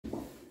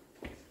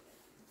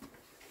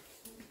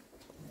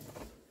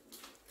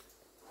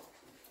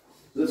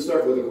Let's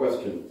start with a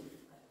question.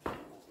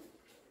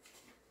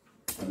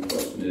 And the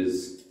question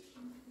is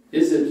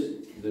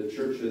it the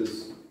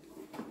church's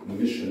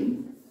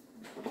mission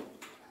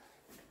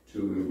to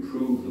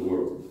improve the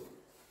world?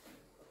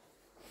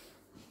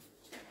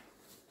 I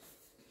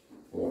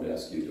won't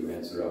ask you to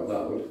answer out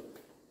loud,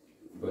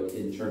 but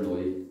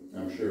internally,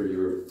 I'm sure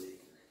you're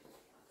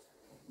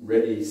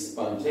ready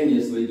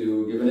spontaneously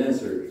to give an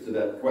answer to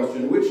that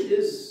question, which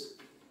is,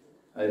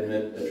 I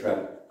admit, a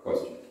trap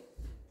question.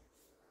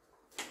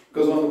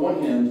 Because on the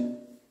one hand,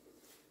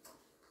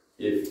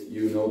 if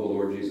you know the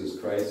Lord Jesus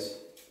Christ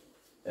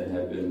and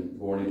have been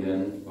born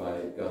again by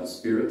God's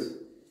Spirit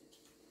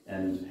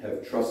and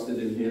have trusted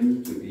in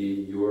Him to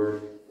be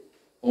your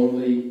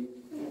only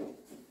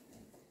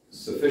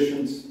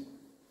sufficient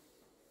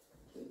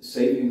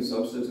saving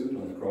substitute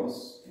on the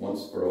cross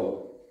once for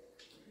all,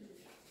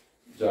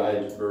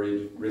 died,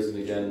 buried, risen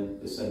again,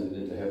 ascended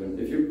into heaven.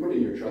 If you're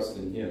putting your trust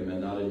in Him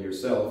and not in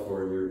yourself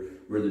or your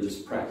religious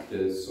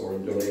practice or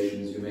in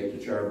donations you make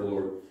to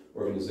charitable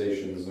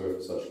organizations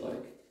or such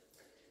like,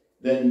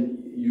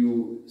 then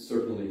you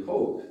certainly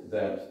hope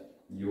that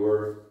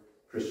your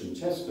Christian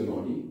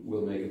testimony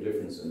will make a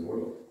difference in the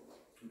world.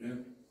 Yeah.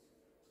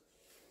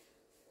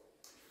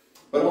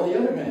 But on the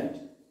other hand,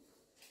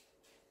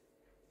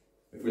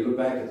 if we look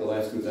back at the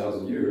last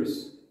 2,000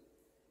 years,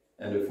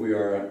 and if we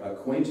are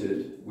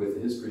acquainted with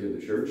the history of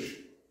the church,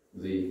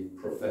 the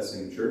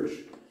professing church,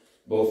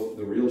 both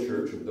the real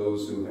church of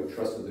those who have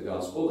trusted the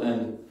gospel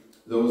and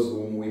those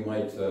whom we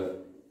might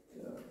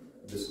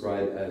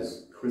describe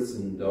as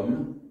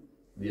Christendom,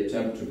 the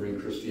attempt to bring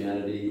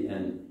Christianity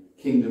and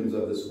kingdoms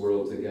of this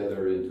world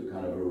together into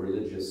kind of a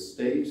religious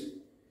state,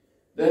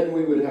 then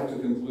we would have to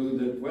conclude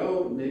that,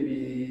 well,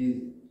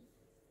 maybe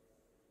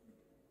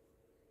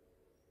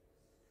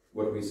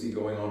what we see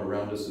going on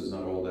around us is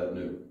not all that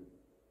new.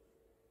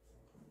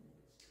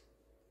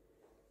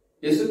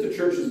 Is it the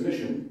church's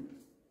mission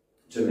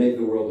to make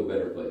the world a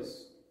better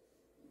place?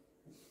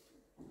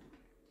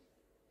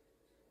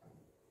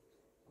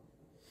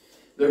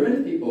 There are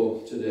many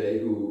people today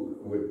who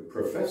would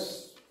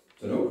profess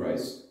to know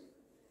Christ,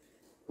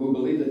 who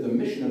believe that the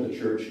mission of the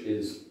church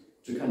is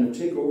to kind of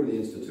take over the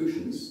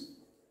institutions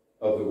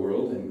of the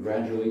world and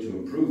gradually to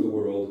improve the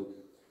world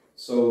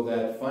so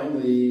that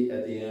finally,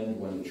 at the end,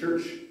 when the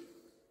church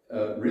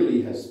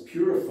really has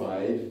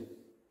purified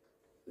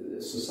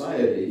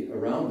society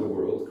around the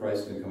world,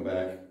 Christ can come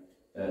back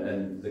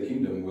and the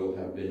kingdom will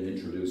have been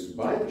introduced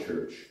by the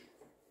church,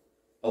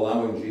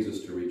 allowing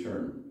Jesus to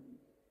return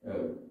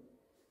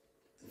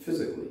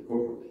physically,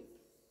 corporally.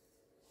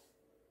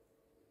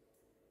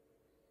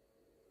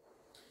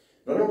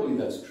 But I don't believe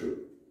that's true.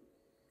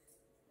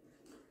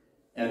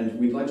 And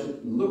we'd like to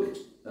look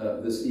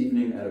this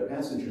evening at a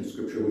passage in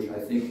Scripture which I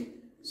think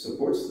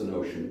supports the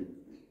notion.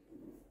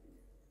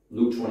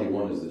 Luke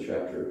 21 is the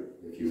chapter,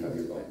 if you have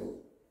your Bible.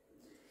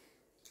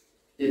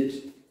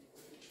 It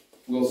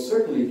will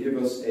certainly give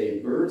us a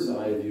bird's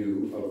eye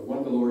view of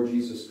what the Lord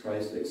Jesus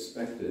Christ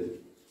expected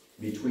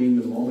between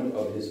the moment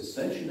of His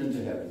ascension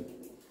into heaven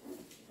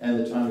and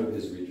the time of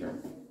His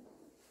return.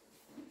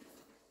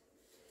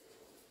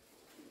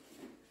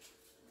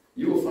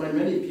 You will find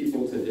many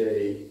people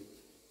today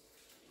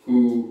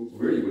who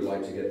really would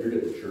like to get rid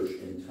of the church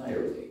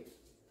entirely.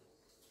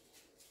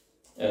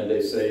 And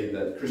they say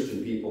that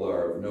Christian people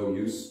are of no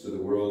use to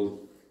the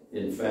world.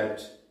 In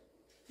fact,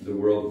 the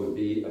world would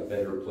be a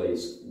better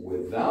place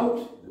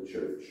without the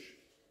church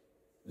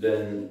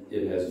than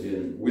it has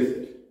been with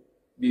it.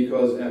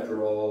 Because,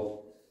 after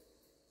all,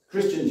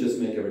 Christians just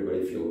make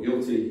everybody feel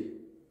guilty,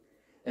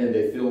 and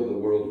they fill the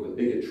world with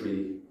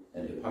bigotry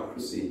and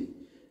hypocrisy,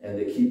 and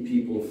they keep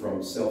people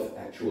from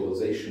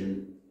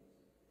self-actualization,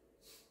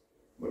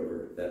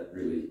 whatever that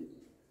really,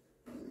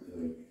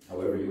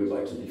 however you would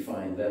like to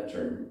define that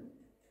term.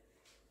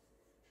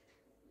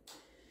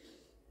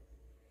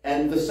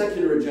 And the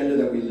secular agenda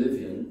that we live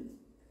in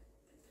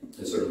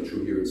is certainly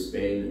true here in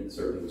Spain. It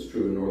certainly was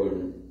true in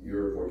Northern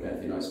Europe, where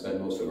Kathy and I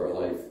spent most of our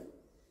life.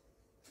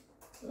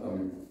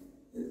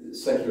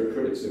 Secular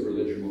critics of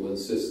religion will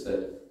insist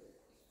that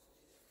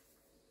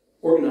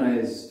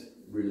organized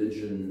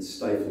religion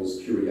stifles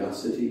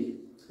curiosity.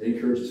 It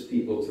encourages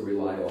people to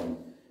rely on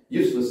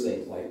useless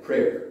things like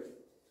prayer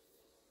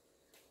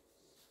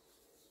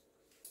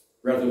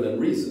rather than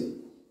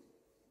reason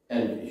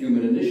and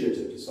human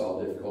initiative to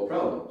solve difficult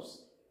problems.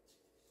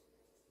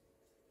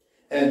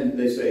 And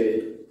they say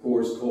it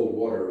pours cold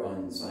water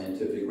on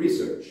scientific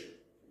research.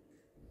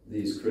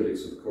 These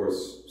critics, of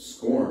course,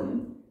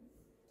 scorn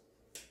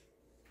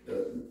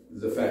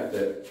the fact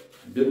that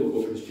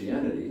biblical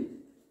Christianity,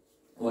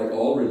 like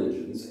all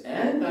religions,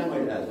 and I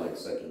might add like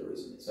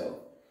secularism itself,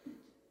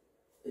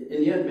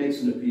 in the end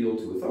makes an appeal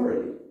to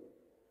authority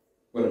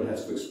when it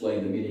has to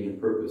explain the meaning and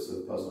purpose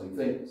of puzzling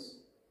things.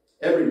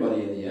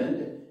 Everybody in the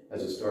end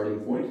has a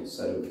starting point, a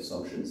set of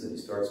assumptions that he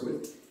starts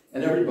with,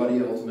 and everybody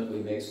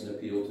ultimately makes an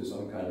appeal to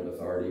some kind of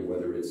authority,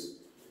 whether it's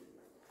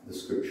the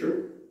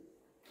Scripture,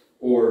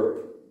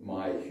 or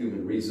my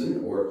human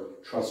reason, or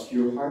trust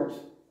your heart.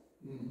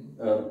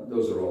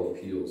 Those are all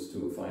appeals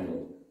to a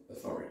final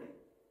authority.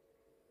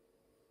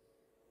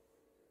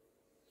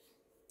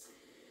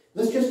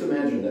 Let's just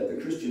imagine that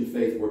the Christian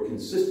faith were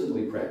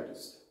consistently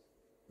practiced.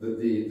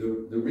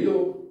 The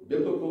real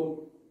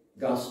biblical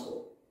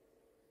gospel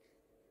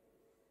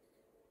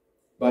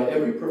by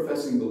every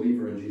professing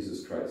believer in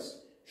Jesus Christ.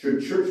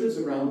 Should churches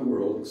around the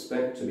world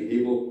expect to be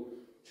able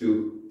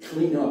to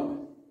clean up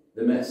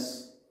the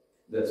mess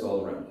that's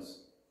all around us?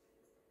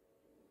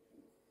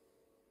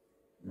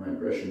 My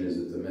impression is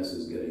that the mess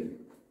is getting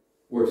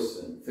worse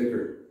and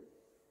thicker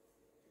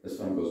as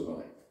time goes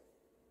by.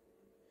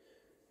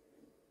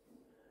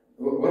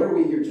 What are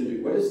we here to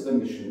do? What is the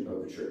mission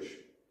of the church?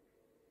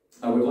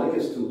 I would like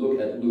us to look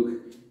at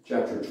Luke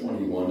chapter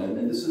 21,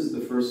 and this is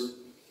the first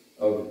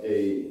of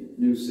a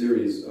new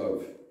series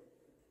of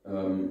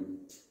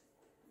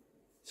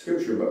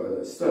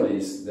scripture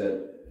studies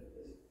that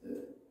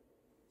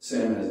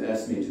Sam has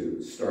asked me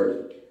to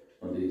start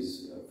on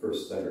these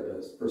first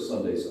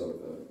Sundays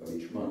of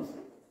each month,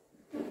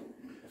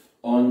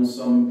 on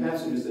some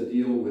passages that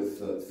deal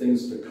with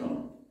things to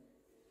come.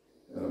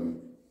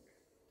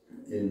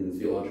 In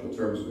theological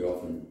terms, we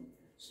often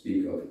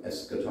speak of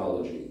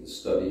eschatology, the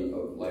study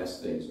of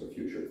last things or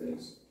future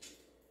things.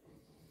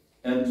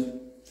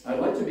 And I'd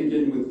like to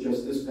begin with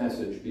just this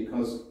passage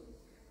because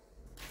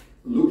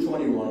Luke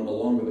 21,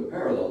 along with the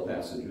parallel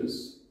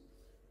passages,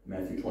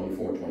 Matthew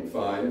 24 and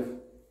 25,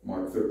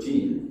 Mark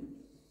 13,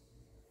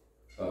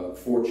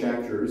 4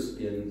 chapters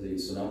in the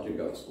Synoptic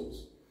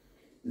Gospels.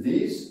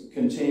 These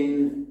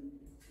contain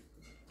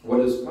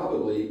what is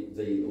probably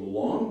the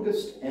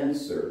longest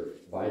answer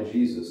by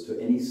Jesus to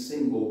any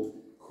single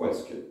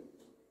question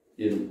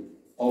in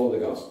all of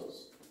the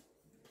Gospels.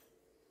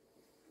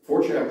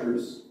 4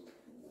 chapters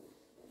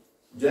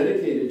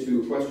dedicated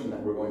to a question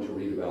that we're going to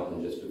read about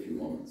in just a few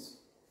moments.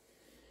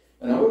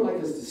 And I would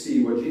like us to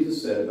see what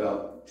Jesus said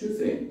about 2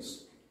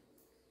 things.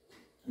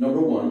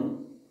 Number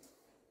 1,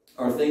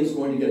 are things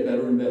going to get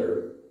better and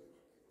better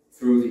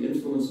through the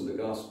influence of the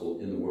gospel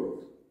in the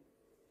world?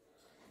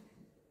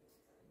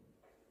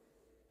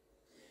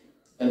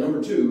 And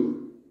number 2,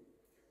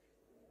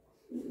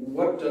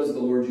 what does the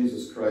Lord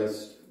Jesus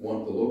Christ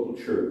want the local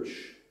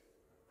church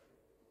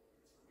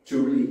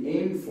to really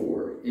aim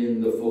for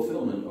in the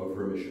fulfillment of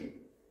her mission?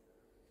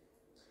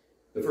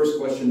 The first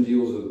question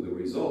deals with the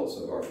results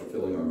of our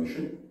fulfilling our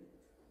mission,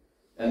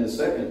 and the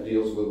second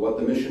deals with what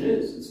the mission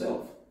is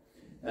itself.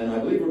 And I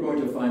believe we're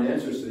going to find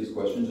answers to these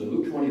questions in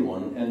Luke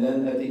 21, and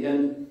then at the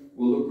end,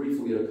 we'll look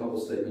briefly at a couple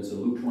statements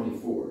in Luke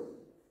 24.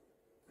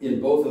 In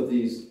both of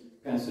these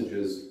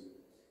passages,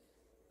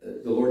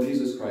 the Lord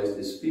Jesus Christ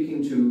is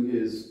speaking to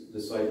his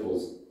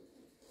disciples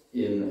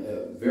in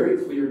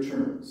very clear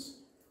terms.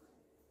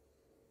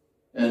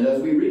 And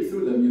as we read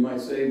through them, you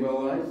might say,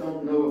 well, I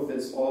don't know if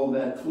it's all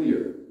that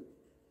clear.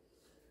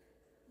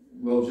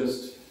 Well,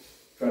 just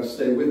try to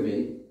stay with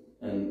me,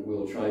 and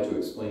we'll try to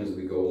explain as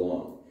we go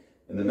along.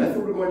 And the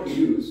method we're going to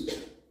use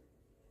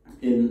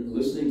in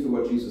listening to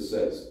what Jesus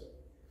says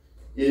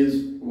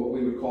is what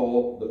we would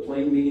call the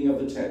plain meaning of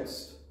the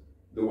text,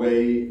 the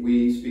way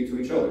we speak to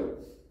each other.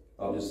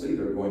 Obviously,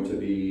 there are going to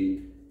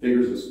be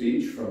figures of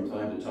speech from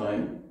time to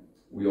time.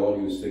 We all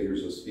use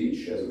figures of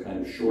speech as a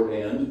kind of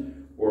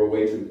shorthand or a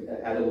way to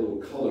add a little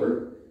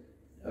color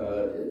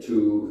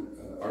to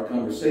our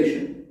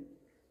conversation.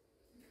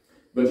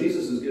 But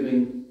Jesus is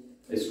giving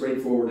a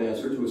straightforward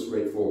answer to a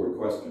straightforward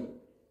question.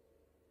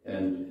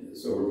 And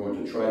so we're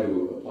going to try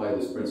to apply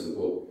this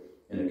principle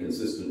in a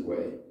consistent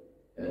way.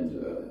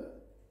 And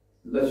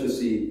let's just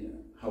see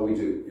how we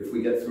do. If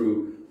we get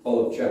through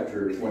all of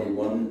chapter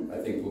 21, I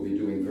think we'll be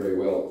doing very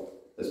well,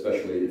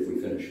 especially if we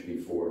finish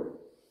before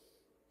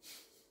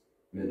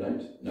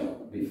midnight?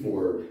 No,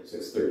 before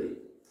 6:30.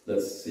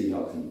 Let's see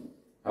how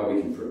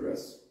we can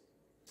progress.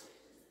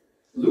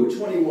 Luke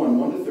 21,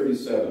 1 to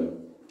 37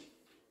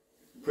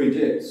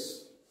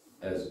 predicts,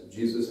 as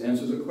Jesus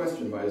answers a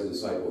question by his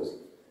disciples,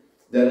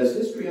 that as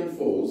history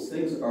unfolds,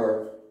 things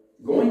are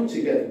going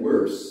to get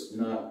worse,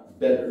 not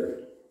better,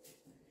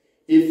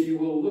 if you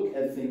will look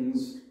at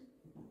things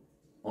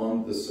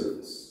on the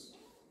surface.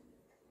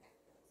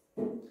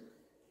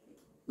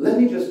 Let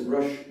me just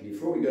brush,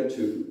 before we get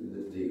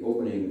to the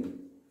opening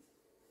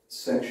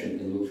section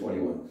in Luke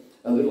 21,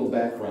 a little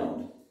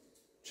background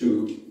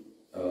to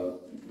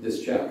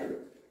this chapter.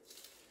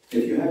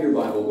 If you have your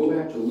Bible, go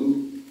back to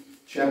Luke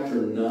chapter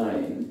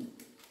 9,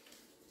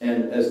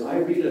 and as I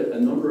read a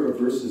number of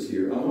verses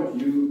here, I want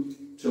you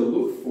to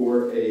look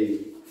for a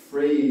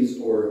phrase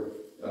or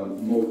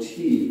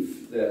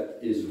motif that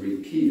is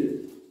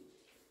repeated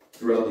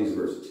throughout these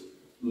verses.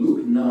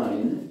 Luke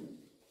 9,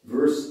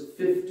 verse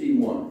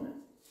 51.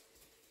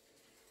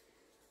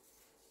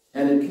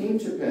 And it came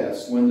to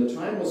pass, when the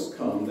time was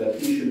come that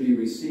he should be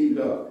received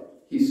up,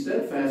 he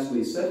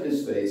steadfastly set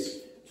his face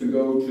to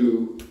go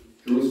to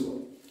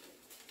Jerusalem.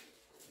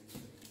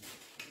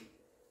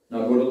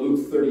 Now go to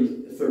Luke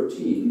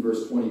 13,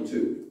 verse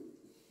 22.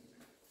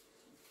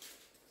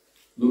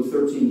 Luke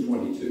 13,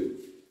 22.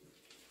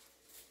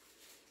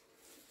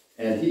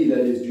 And he,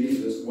 that is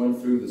Jesus,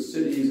 went through the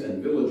cities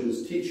and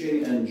villages,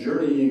 teaching and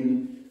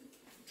journeying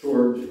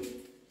toward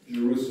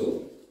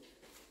Jerusalem.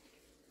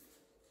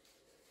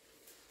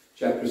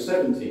 Chapter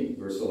 17,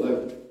 verse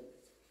 11.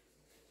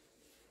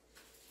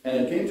 And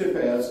it came to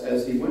pass,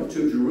 as he went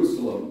to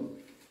Jerusalem,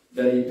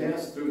 that he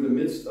passed through the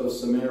midst of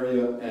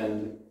Samaria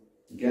and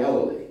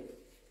Galilee.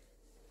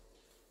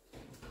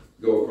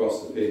 Go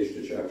across the page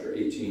to chapter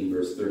 18,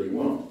 verse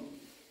 31.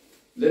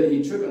 Then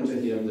he took unto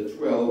him the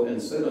 12,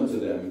 and said unto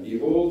them,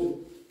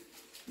 Behold,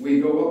 we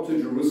go up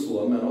to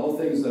Jerusalem, and all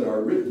things that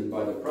are written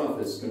by the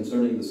prophets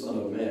concerning the Son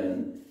of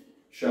Man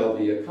shall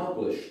be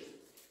accomplished.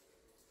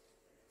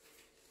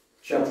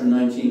 Chapter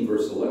 19,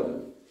 verse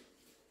 11.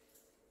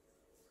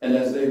 And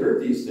as they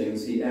heard these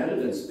things, he added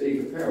and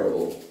spake a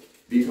parable,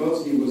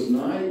 because he was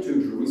nigh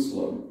to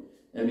Jerusalem,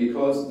 and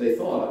because they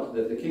thought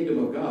that the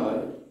kingdom of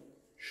God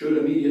should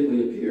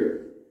immediately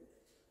appear.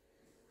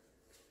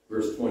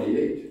 Verse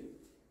 28.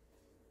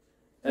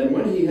 And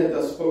when he had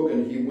thus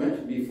spoken, he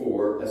went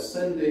before,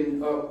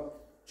 ascending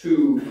up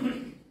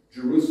to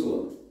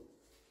Jerusalem.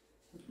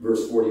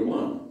 Verse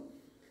 41.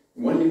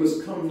 When he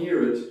was come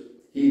near it,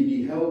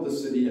 he beheld the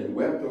city and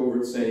wept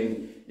over it,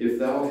 saying, If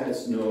thou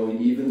hadst known,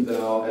 even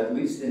thou, at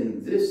least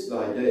in this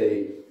thy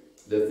day,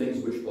 the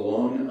things which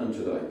belong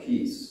unto thy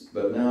peace.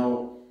 But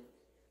now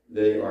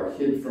they are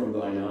hid from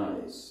thine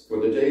eyes. For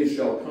the days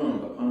shall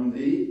come upon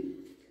thee,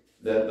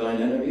 that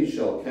thine enemies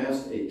shall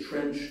cast a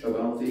trench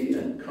about thee,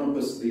 and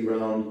compass thee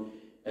round,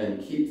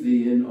 and keep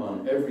thee in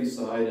on every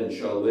side, and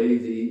shall lay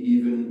thee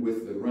even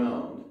with the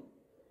ground,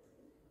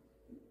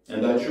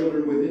 and thy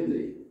children within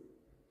thee.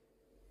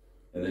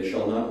 And they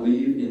shall not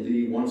leave in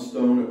thee one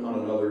stone upon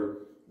another,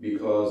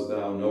 because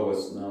thou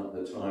knowest not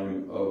the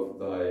time of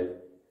thy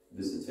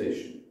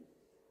visitation.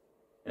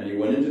 And he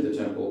went into the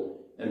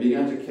temple, and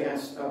began to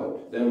cast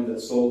out them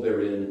that sold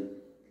therein,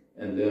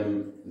 and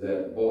them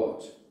that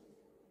bought,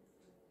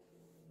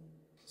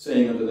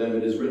 saying unto them,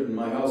 It is written,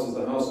 My house is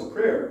the house of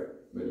prayer,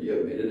 but ye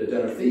have made it a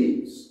den of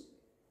thieves.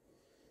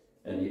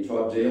 And he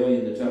taught daily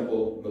in the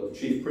temple, but the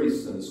chief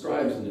priests and the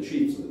scribes and the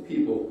chiefs of the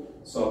people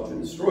sought to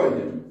destroy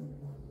him,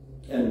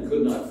 and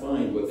could not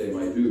find what they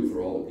might do,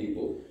 for all the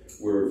people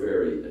were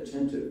very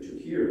attentive to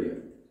hear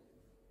him.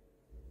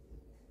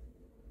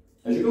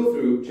 As you go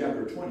through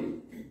chapter 20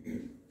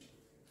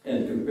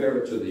 and compare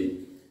it to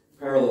the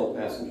parallel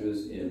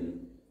passages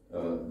in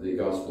the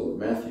Gospel of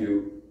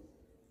Matthew,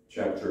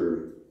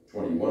 chapter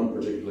 21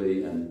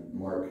 particularly, and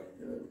Mark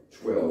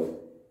 12,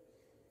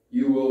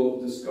 you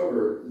will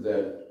discover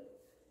that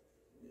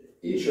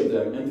each of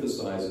them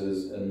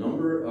emphasizes a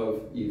number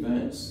of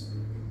events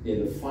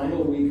in the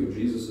final week of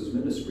Jesus'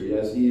 ministry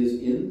as he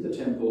is in the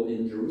temple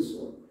in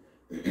Jerusalem.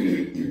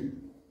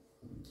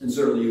 And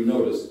certainly you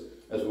noticed,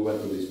 as we went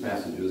through these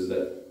passages,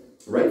 that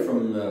right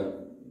from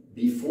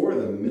before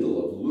the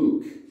middle of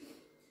Luke,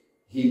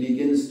 he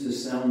begins to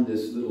sound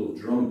this little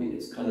drumbeat.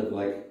 It's kind of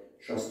like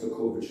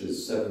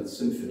Shostakovich's Seventh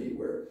Symphony,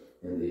 where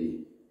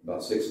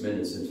about 6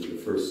 minutes into the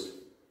first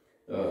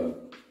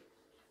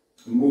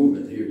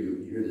movement, here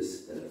you hear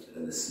this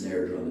the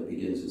snare drum that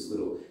begins this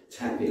little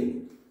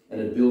tapping, and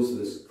it builds to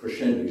this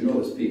crescendo. You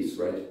know this piece,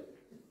 right?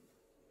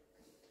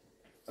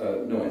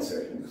 No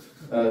answer.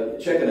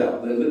 Check it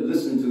out.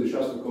 Listen to the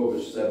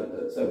Shostakovich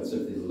Seventh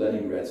Symphony, the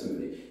Leningrad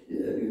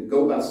Symphony.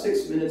 Go about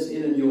 6 minutes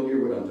in and you'll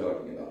hear what I'm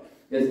talking about.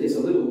 It's a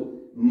little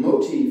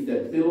motif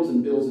that builds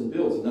and builds and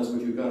builds, and that's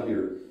what you've got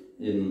here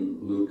in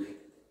Luke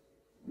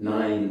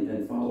 9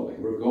 and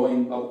following. We're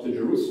going up to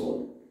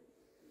Jerusalem,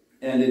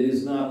 and it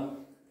is not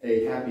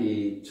a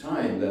happy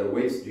time that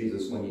awaits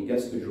Jesus when he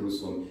gets to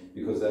Jerusalem,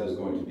 because that is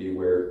going to be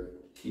where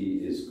he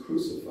is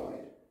crucified.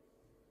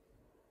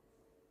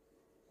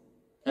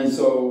 And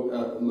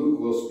so Luke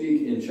will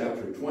speak in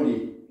chapter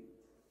 20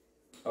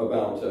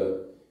 about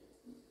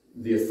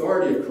the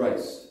authority of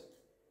Christ,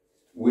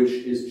 which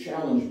is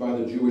challenged by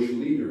the Jewish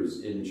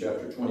leaders in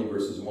chapter 20,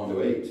 verses 1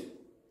 to 8.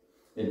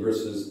 In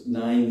verses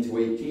 9 to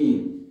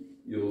 18,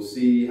 you'll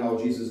see how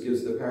Jesus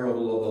gives the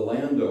parable of the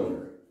landowner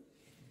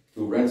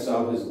who rents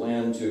out his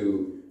land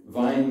to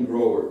vine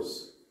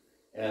growers,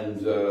 and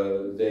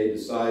they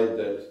decide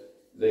that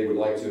they would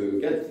like to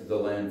get the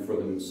land for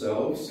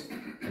themselves,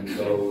 and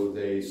so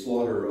they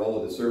slaughter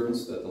all of the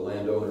servants that the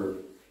landowner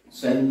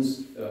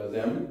sends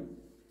them.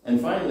 And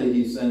finally,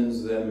 he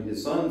sends them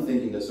his son,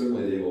 thinking that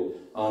certainly they will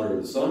honor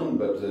the son,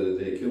 but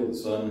they kill the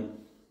son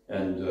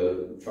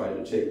and try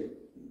to take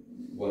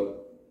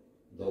what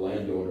the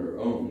landowner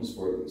owns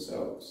for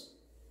themselves.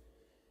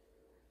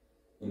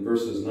 In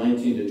verses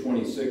 19 to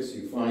 26,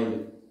 you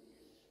find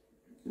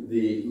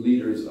the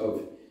leaders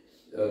of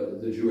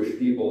the Jewish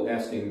people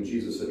asking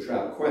Jesus a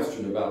trap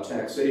question about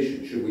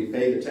taxation. Should we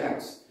pay the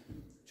tax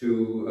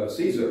to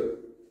Caesar?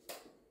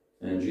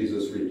 And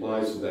Jesus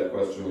replies to that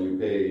question, well, you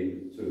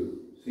pay to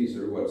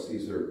Caesar what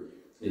Caesar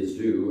is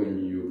due,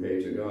 and you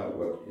pay to God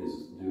what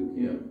is due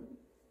him.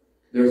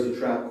 There's a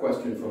trap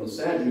question from the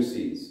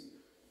Sadducees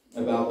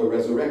about the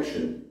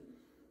resurrection.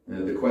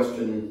 The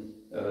question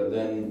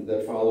then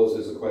that follows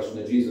is a question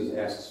that Jesus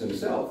asks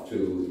himself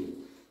to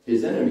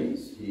his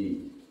enemies.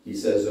 He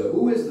says,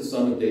 who is the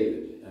son of David?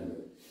 And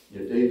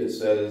if David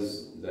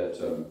says that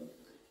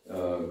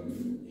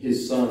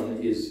his son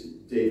is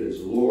David's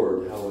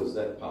Lord, how is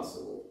that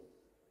possible?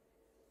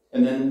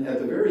 And then at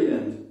the very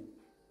end,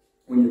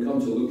 when you come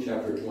to Luke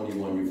chapter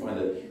 21, you find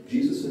that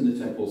Jesus in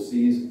the temple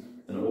sees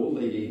an old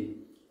lady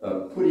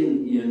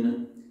putting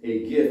in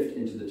a gift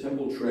into the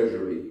temple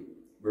treasury,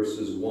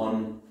 verses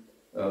 1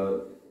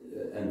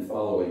 and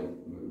following,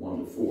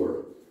 1 to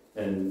 4.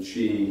 And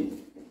she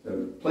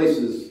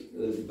places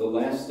the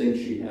last thing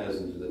she has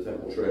into the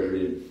temple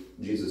treasury. And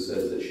Jesus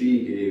says that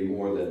she gave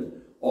more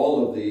than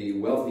all of the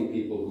wealthy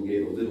people who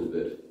gave a little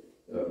bit,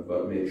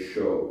 but made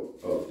show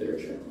of their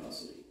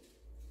generosity.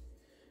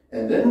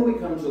 And then when we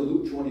come to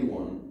Luke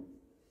 21,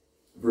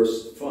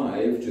 verse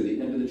 5, to the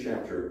end of the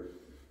chapter,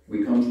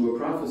 we come to a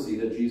prophecy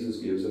that Jesus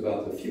gives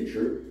about the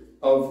future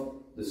of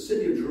the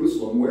city of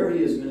Jerusalem, where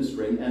he is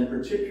ministering, and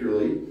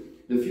particularly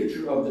the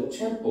future of the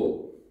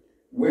temple,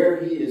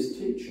 where he is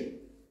teaching.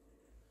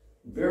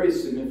 Very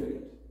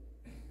significant.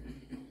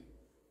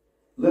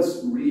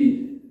 Let's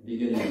read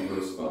beginning in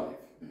verse 5.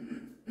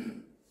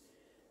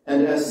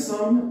 And as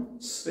some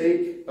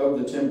spake of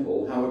the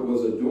temple, how it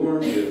was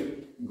adorned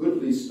with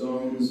goodly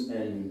stones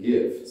and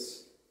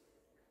gifts,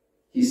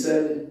 he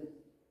said,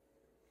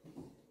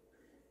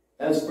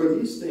 As for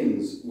these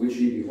things which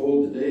ye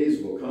behold, the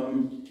days will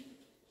come,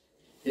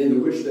 in the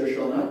which there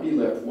shall not be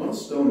left one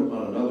stone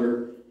upon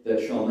another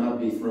that shall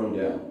not be thrown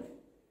down.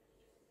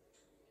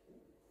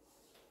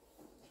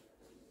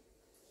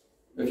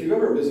 If you've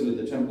ever visited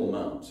the Temple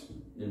Mount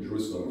in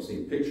Jerusalem or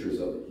seen pictures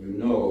of it, you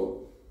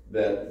know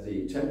that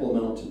the Temple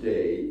Mount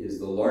today is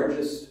the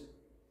largest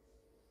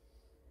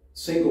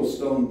single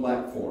stone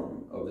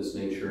platform of this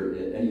nature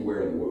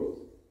anywhere in the world.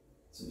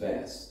 It's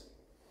vast.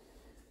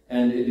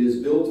 And it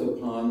is built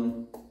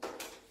upon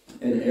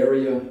an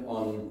area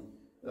on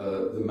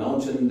the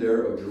mountain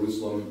there of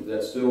Jerusalem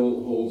that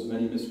still holds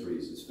many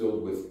mysteries. It's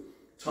filled with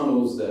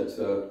tunnels that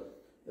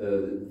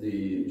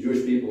the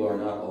Jewish people are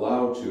not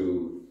allowed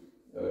to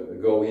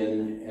go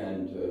in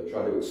and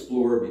try to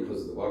explore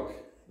because of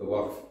the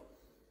Waqf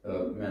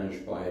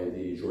managed by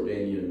the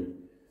Jordanian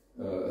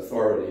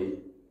authority,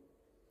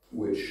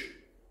 which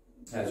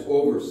has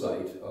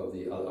oversight of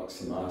the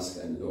Al-Aqsa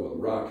Mosque and Dome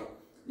al-Rock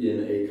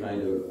in a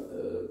kind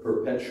of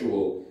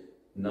perpetual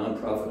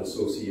non-profit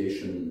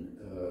association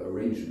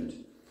arrangement.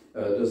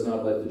 Does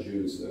not let the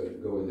Jews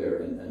go in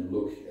there and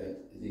look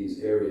at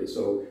these areas.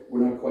 So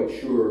we're not quite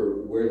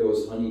sure where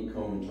those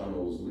honeycomb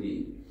tunnels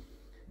lead.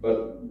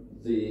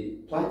 But the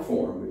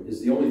platform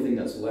is the only thing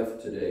that's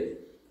left today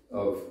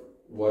of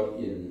what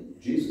in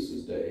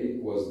Jesus' day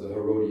was the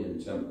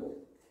Herodian temple,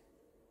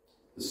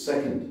 the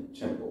second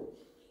temple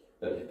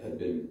that had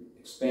been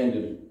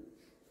expanded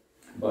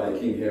by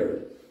King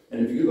Herod.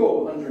 And if you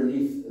go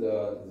underneath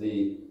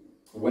the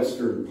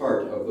western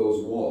part of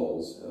those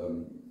walls,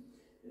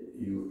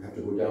 you have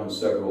to go down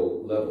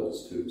several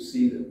levels to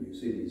see them. You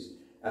see these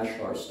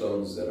ashlar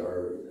stones that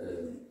are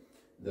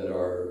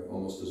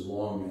almost as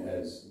long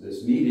as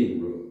this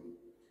meeting room,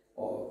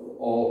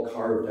 all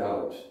carved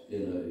out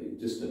in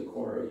a distant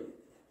quarry.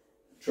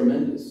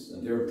 Tremendous,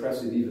 and they're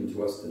impressive even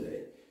to us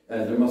today.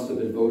 And there must have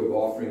been votive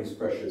offerings,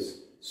 precious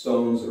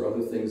stones or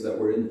other things that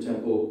were in the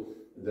temple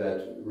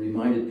that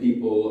reminded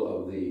people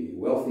of the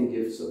wealthy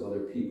gifts of other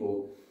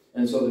people.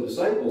 And so the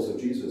disciples of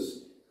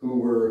Jesus who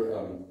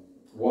were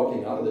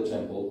walking out of the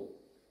temple,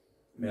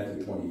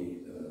 Matthew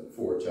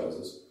 24 tells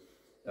us,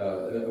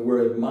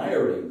 were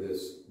admiring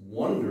this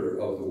wonder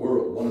of the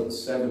world, one of the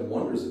 7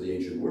 wonders of the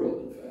ancient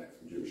world, in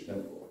fact, the Jewish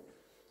temple.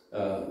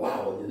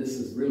 Wow, this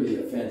is really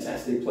a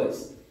fantastic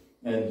place.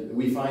 And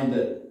we find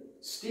that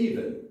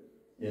Stephen,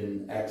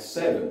 in Acts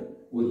 7,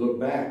 would look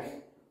back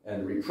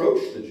and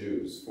reproach the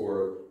Jews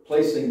for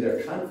placing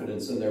their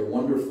confidence in their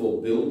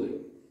wonderful building.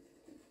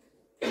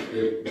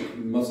 It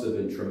must have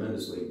been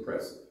tremendously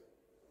impressive.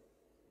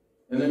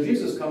 And then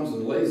Jesus comes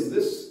and lays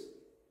this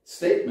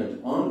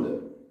statement on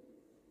them.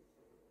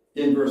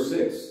 In verse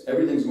 6,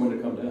 everything's going to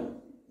come down.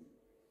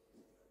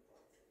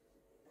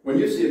 When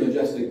you see a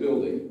majestic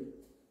building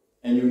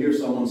and you hear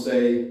someone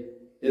say,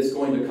 it's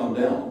going to come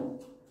down,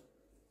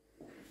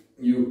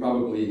 you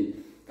probably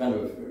kind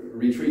of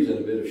retreat in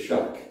a bit of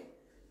shock.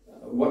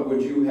 What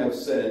would you have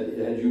said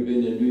had you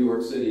been in New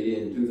York City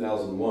in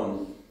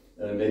 2001,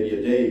 maybe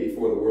a day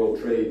before the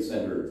World Trade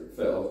Center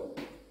fell?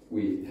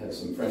 We had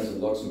some friends in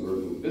Luxembourg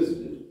who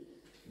visited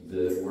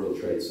the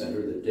World Trade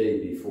Center the day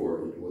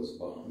before it was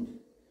bombed.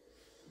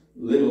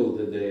 Little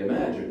did they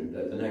imagine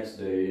that the next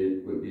day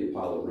it would be a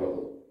pile of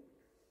rubble.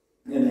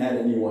 And had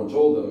anyone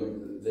told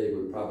them, they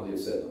would probably have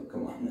said, oh,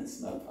 come on,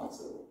 that's not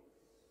possible.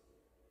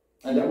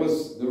 And that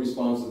was the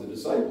response of the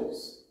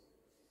disciples.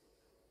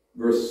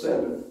 Verse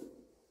 7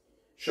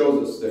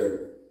 shows us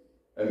their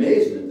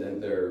amazement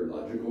and their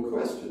logical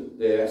question.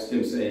 They asked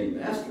him, saying,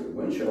 Master,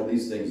 when shall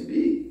these things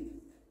be?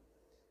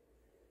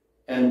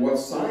 And what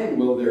sign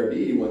will there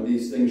be when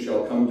these things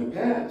shall come to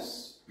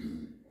pass?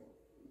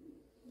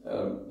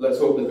 Let's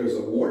hope that there's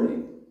a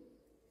warning.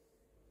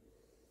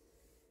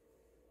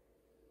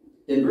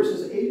 In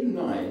verses 8 and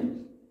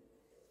 9,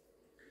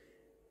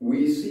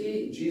 we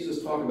see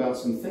Jesus talk about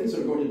some things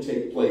that are going to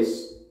take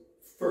place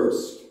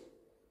first.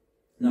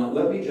 Now,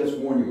 let me just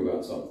warn you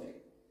about something.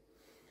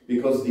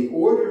 because the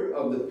order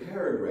of the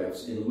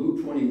paragraphs in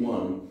Luke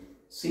 21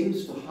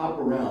 seems to hop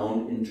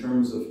around in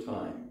terms of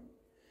time.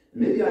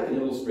 Maybe I can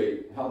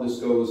illustrate how this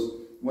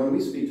goes when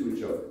we speak to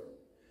each other.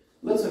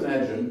 Let's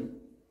imagine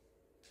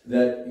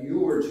that you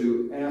were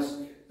to ask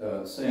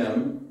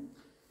Sam,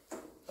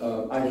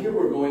 I hear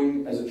we're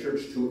going as a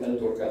church to El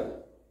Torcal.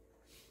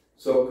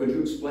 So could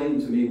you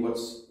explain to me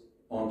what's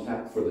on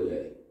tap for the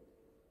day?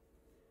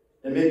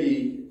 And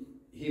maybe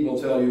he will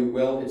tell you,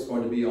 well, it's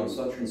going to be on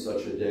such and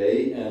such a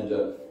day, and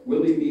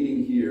we'll be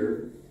meeting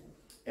here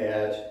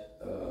at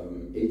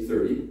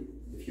 8:30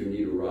 if you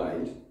need a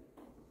ride.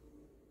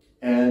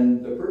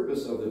 And the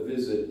purpose of the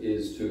visit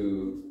is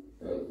to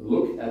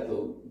look at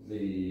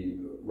the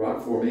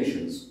rock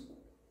formations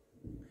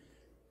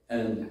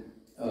and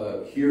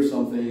hear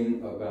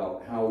something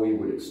about how we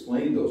would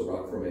explain those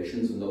rock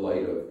formations in the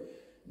light of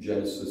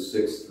Genesis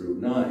 6 through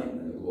 9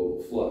 and the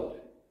global flood.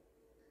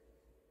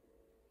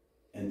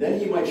 And then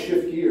he might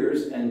shift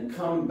gears and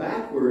come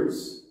backwards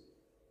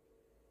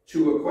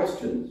to a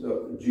question.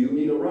 So, do you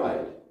need a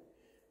ride?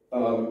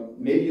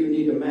 Maybe you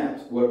need a map.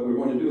 What we're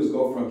going to do is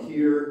go from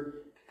here,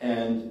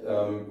 and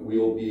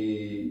we'll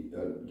be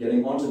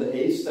getting onto the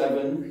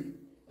A7,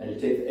 and you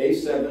take the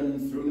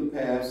A7 through the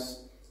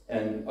pass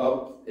and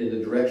up in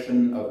the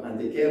direction of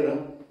Antequera,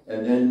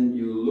 and then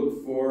you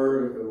look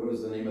for, what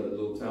is the name of the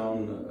little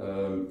town,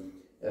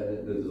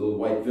 the little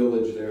white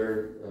village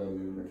there,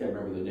 I can't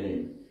remember the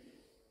name.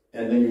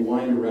 And then you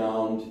wind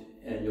around,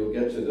 and you'll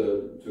get to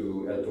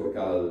El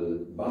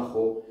Torcal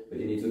Bajo, but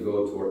you need to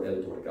go toward El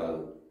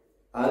Torcal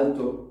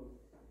Alto.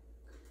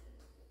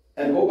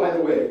 And oh, by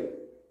the way,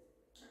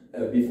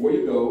 before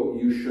you go,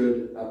 you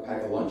should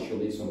pack a lunch. You'll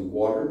need some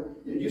water.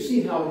 You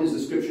see how his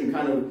description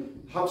kind of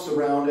hops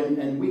around,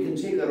 and we can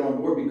take that on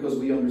board because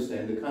we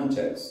understand the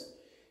context.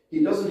 He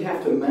doesn't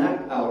have to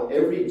map out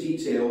every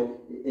detail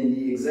in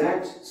the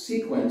exact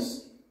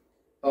sequence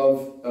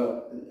of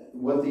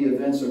what the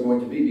events are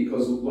going to be,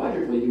 because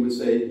logically he would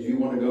say, do you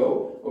want to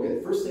go? Okay,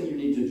 the first thing you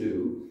need to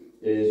do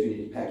is you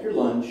need to pack your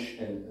lunch,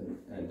 and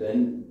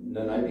then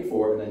the night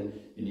before, and then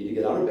you need to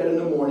get out of bed in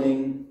the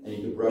morning, and you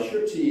need to brush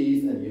your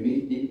teeth, and you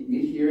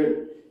meet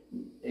here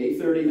at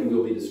 8:30, and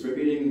we'll be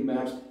distributing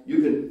maps.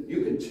 You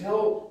could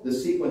tell the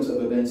sequence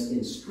of events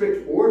in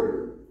strict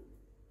order,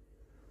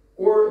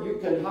 or you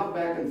can hop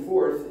back and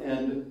forth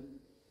and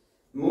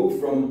move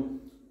from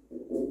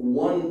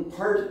one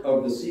part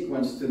of the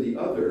sequence to the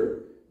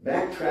other,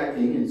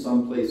 backtracking in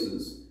some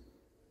places,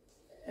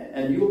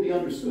 and you'll be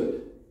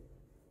understood.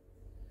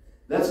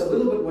 That's a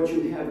little bit what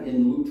you have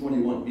in Luke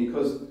 21,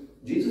 because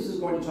Jesus is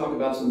going to talk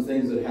about some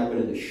things that happen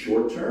in the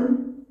short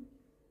term,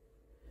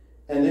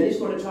 and then he's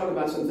going to talk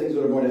about some things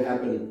that are going to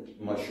happen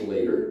much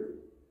later,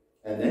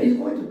 and then he's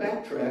going to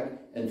backtrack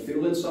and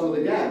fill in some of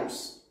the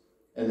gaps,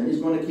 and then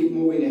he's going to keep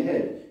moving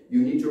ahead.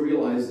 You need to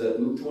realize that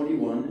Luke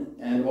 21,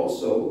 and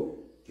also,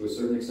 to a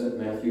certain extent,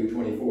 Matthew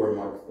 24 and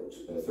Mark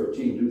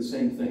 13, do the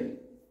same thing.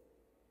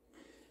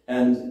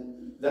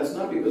 And that's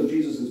not because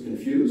Jesus is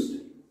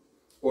confused,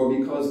 or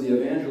because the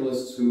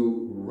evangelists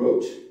who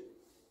wrote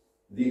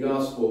the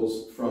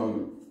Gospels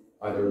from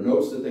either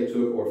notes that they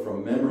took or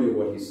from memory of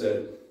what he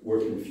said were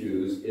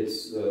confused.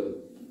 It's the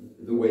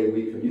way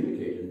we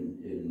communicate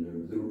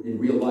in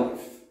real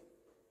life.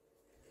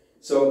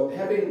 So,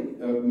 having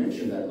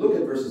mentioned that, look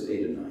at verses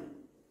 8 and 9.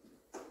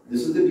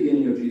 This is the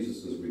beginning of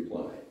Jesus'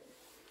 reply.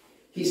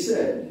 He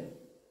said,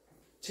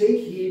 "Take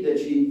heed that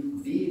ye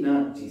be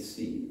not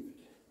deceived.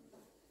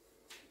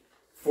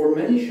 For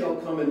many shall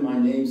come in my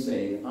name,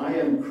 saying, I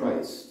am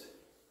Christ,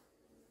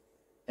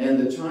 and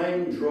the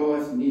time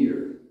draweth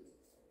near."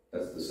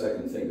 That's the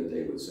second thing that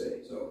they would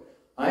say. So,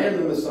 I am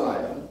the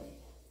Messiah,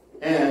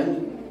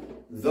 and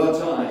the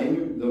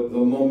time,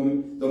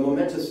 the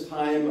momentous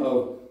time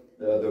of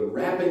the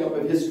wrapping up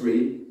of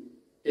history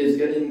is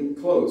getting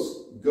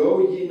close.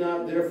 Go ye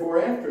not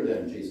therefore after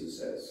them, Jesus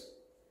says.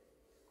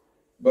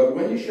 But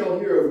when you shall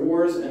hear of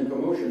wars and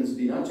commotions,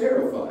 be not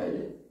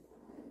terrified,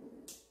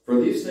 for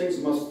these things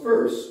must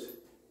first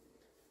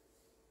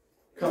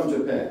come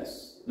to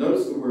pass.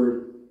 Notice the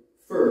word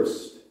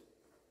first.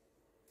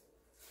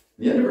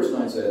 The end of verse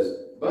 9 says,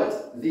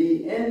 but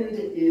the end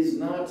is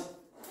not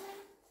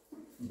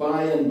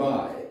by and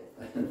by.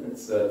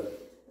 It's a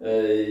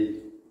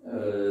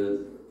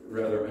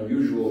rather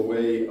unusual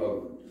way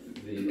of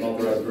the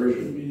Authorized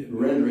Version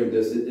rendering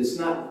this. It's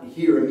not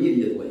here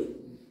immediately.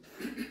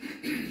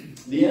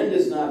 The end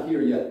is not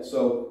here yet.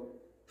 So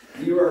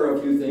here are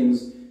a few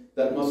things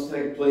that must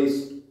take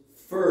place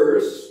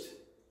first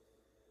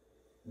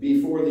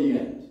before the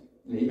end.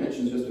 And he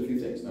mentions just a few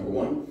things. Number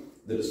one,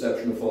 the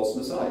deception of false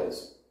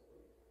messiahs.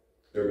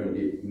 There are going to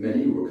be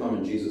many who will come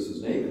in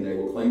Jesus' name, and they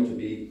will claim to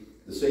be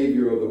the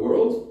Savior of the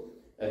world,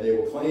 and they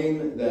will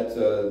claim that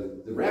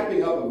the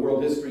wrapping up of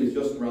world history is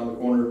just around the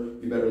corner.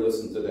 You better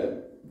listen to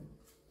them.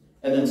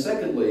 And then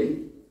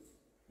secondly,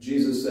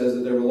 Jesus says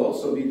that there will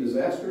also be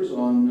disasters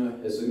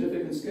on a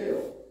significant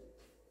scale.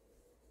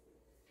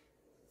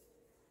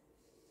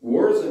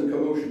 Wars and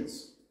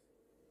commotions.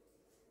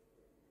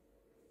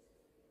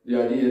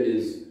 The idea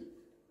is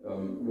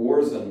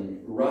wars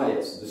and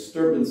riots,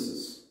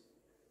 disturbances,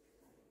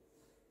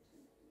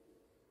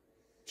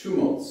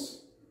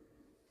 tumults,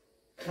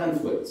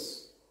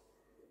 conflicts.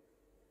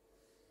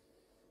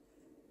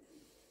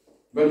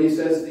 But he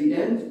says the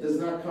end does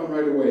not come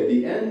right away.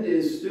 The end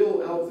is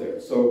still out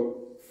there. So,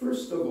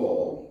 first of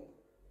all,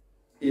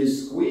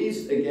 is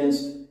squeezed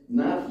against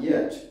not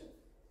yet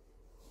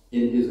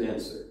in his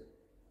answer.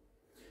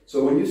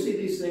 So when you see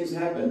these things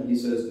happen, he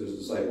says to his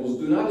disciples,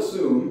 do not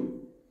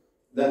assume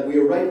that we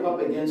are right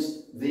up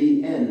against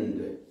the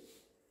end.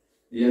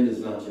 The end is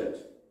not yet.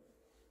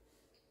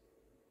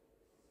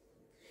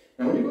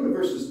 Now when you go to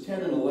verses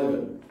 10 and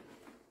 11,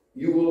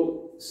 you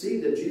will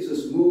see that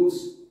Jesus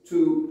moves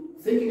to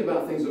thinking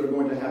about things that are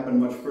going to happen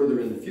much further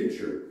in the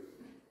future.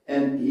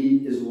 And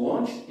he is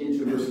launched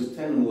into verses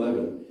 10 and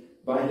 11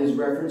 by his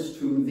reference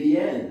to the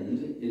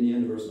end in the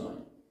end of verse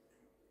 9.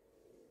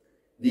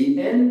 The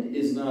end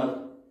is not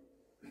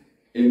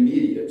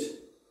immediate.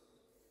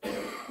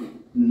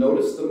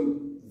 Notice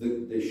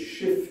the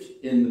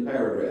shift in the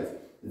paragraph.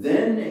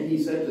 Then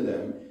he said to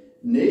them,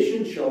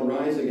 nation shall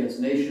rise against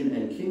nation,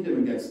 and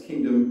kingdom against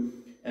kingdom,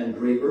 and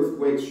great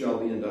earthquakes shall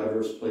be in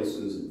diverse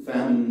places, and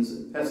famines,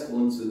 and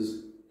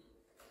pestilences,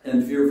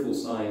 and fearful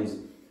signs,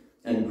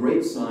 and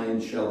great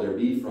signs shall there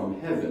be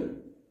from heaven.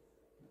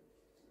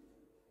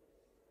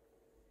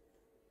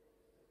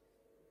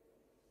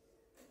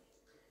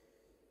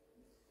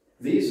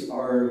 These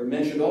are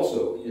mentioned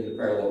also in the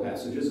parallel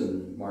passages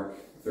in Mark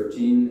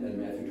 13 and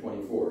Matthew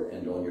 24.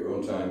 And on your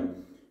own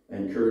time, I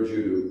encourage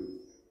you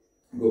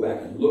to go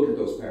back and look at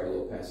those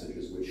parallel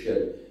passages, which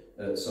shed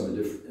some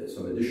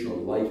additional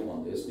light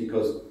on this,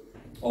 because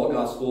all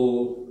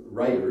gospel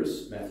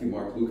writers, Matthew,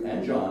 Mark, Luke,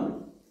 and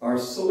John, are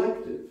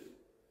selective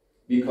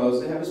because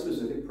they have a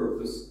specific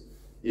purpose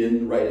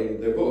in writing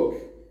their book.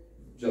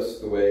 Just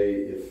the way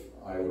if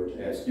I were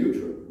to ask you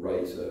to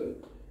write a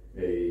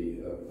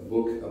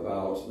book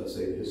about, let's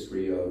say, the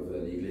history of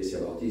the Iglesia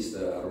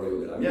Bautista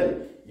Arroyo de la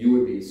Miel, you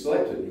would be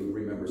selected. You would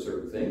remember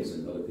certain things,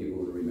 and other people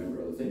would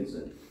remember other things.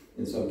 And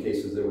in some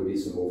cases, there would be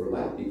some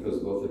overlap because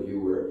both of you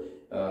were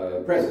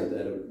present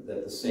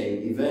at the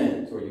same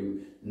event, or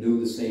you knew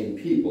the same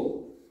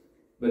people.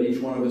 But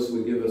each one of us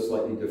would give a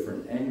slightly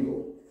different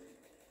angle.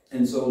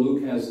 And so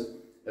Luke has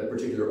a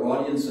particular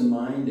audience in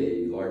mind,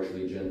 a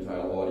largely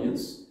Gentile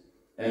audience,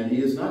 and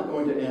he is not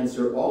going to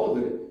answer all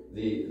of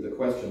the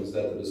questions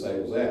that the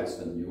disciples asked,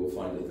 and you will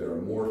find that there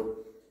are more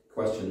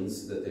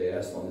questions that they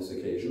asked on this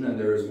occasion, and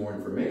there is more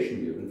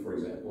information given, for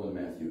example, in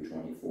Matthew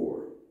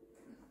 24.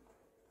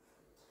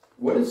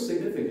 What is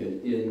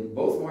significant in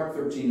both Mark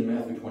 13 and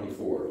Matthew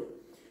 24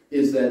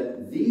 is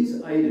that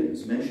these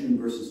items mentioned in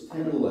verses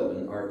 10 and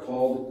 11 are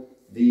called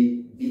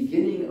the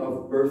beginning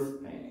of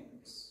birth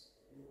pangs.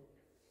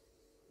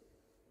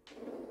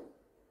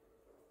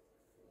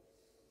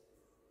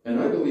 And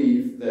I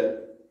believe that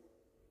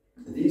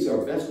these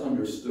are best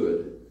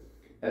understood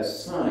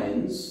as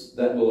signs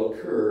that will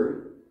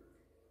occur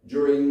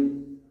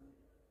during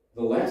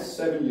the last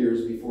 7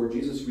 years before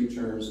Jesus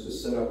returns to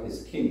set up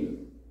his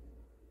kingdom.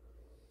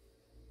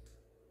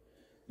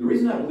 The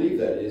reason I believe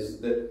that is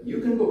that you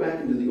can go back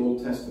into the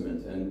Old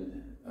Testament,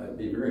 and I'd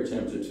be very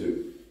tempted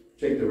to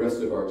take the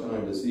rest of our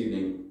time this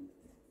evening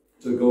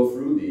to go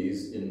through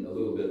these in a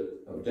little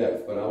bit of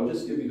depth, but I'll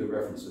just give you the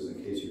references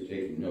in case you're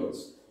taking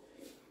notes.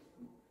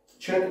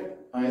 Check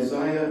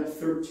Isaiah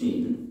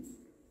 13,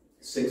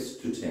 6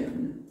 to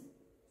 10,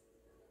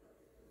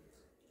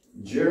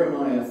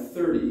 Jeremiah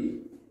 30,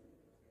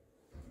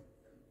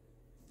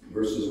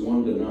 verses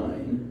 1 to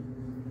 9,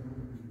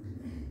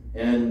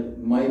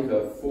 and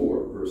Micah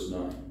 4, verse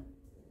 9.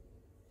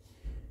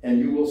 And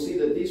you will see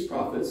that these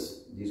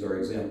prophets, these are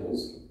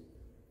examples,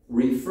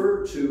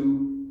 refer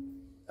to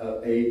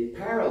a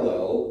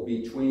parallel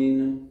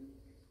between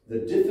the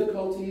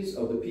difficulties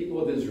of the people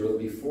of Israel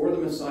before the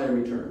Messiah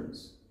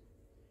returns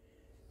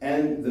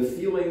and the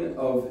feeling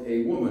of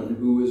a woman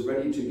who is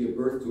ready to give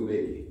birth to a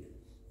baby.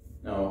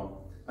 Now,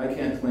 I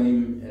can't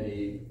claim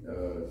any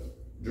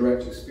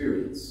direct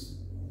experience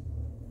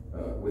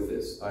with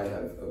this. I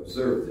have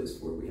observed this,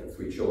 where we have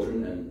 3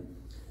 children, and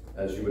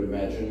as you would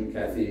imagine,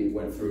 Kathy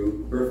went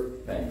through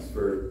birth pangs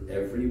for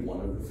every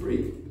one of the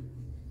 3.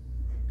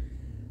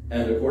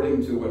 And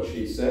according to what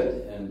she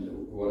said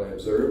and what I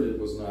observed, it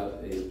was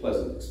not a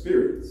pleasant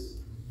experience.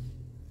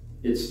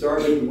 It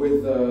started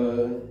with,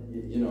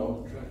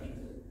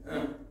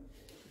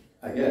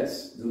 I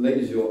guess. The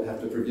ladies, you'll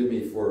have to forgive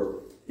me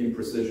for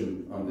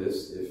imprecision on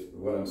this if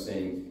what I'm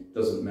saying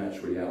doesn't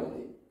match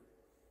reality.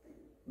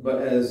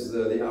 But as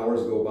the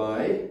hours go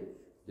by,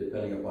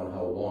 depending upon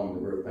how long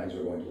the birth pangs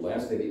are going to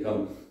last, they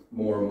become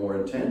more and more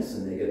intense,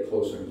 and they get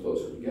closer and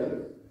closer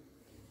together.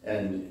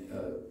 And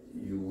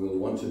you will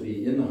want to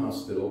be in the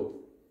hospital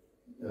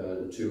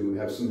to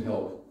have some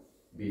help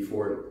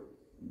before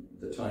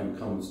the time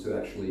comes to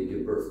actually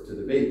give birth to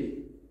the baby.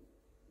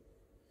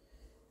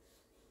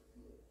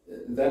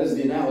 That is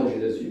the analogy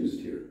that's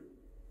used here.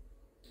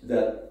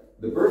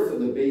 That the birth of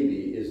the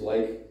baby is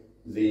like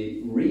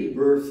the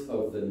rebirth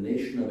of the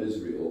nation of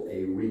Israel,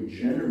 a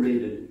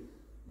regenerated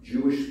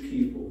Jewish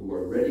people who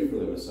are ready for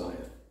the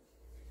Messiah.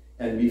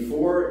 And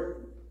before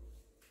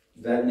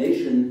that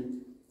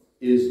nation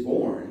is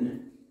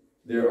born,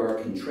 there are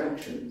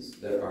contractions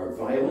that are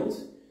violent,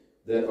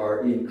 that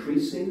are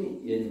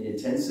increasing in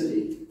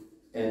intensity,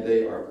 and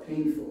they are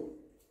painful.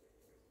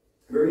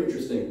 Very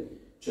interesting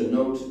to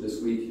note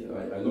this week,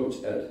 I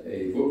looked at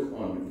a book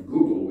on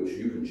Google, which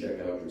you can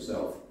check out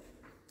yourself,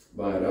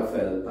 by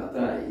Raphael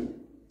Patai,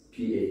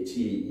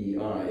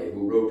 P-A-T-E-I,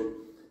 who wrote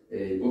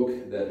a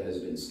book that has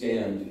been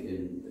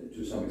scanned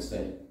to some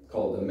extent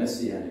called The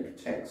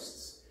Messianic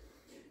Texts.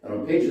 And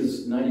on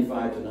pages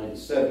 95 to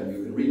 97,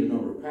 you can read a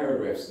number of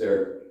paragraphs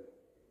there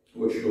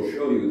which will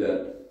show you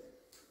that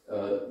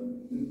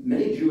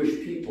many Jewish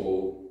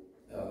people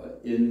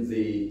in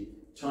the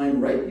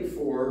time right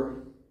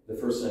before the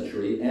first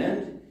century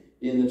and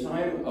in the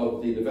time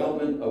of the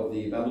development of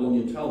the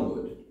Babylonian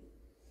Talmud,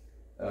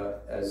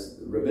 as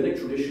the rabbinic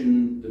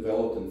tradition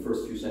developed in the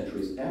first few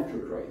centuries after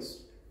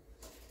Christ,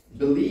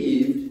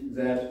 believed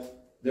that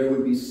there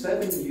would be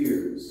 7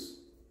 years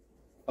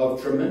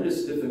of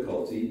tremendous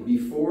difficulty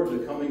before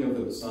the coming of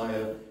the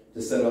Messiah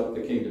to set up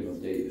the kingdom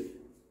of David.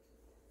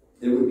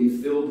 It would be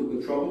filled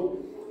with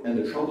trouble, and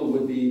the trouble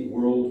would be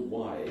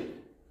worldwide.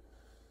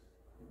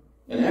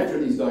 And after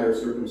these dire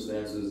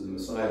circumstances, the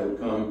Messiah would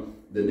come,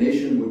 the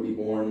nation would be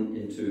born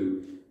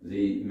into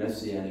the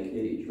Messianic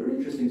age. Very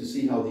interesting to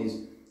see how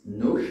these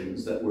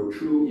notions that were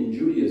true in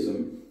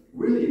Judaism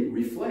really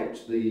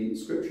reflect the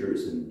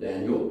scriptures in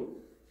Daniel.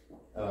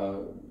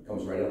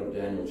 Comes right out of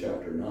Daniel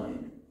chapter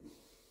 9.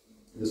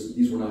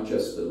 These were not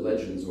just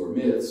legends or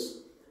myths,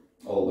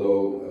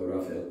 although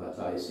Raphael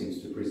Patai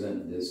seems to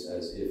present this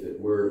as if it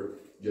were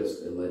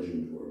just a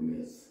legend or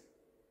myth.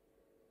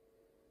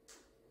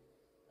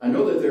 I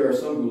know that there are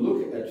some who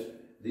look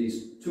at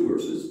these 2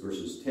 verses,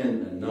 verses 10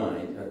 and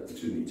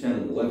 10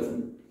 and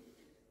 11,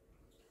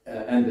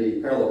 and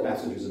the parallel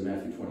passages in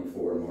Matthew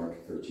 24 and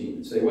Mark 13,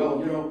 and say, well,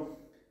 you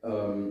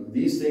know,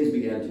 these things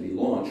began to be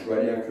launched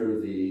right after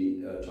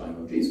the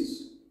time of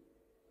Jesus.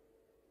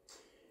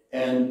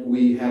 And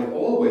we have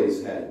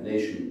always had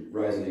nation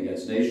rising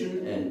against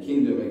nation and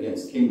kingdom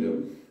against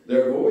kingdom.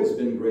 There have always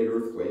been great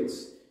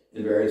earthquakes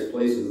in various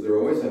places. There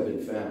always have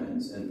been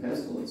famines and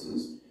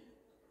pestilences.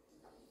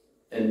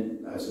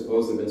 And I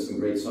suppose there have been some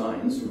great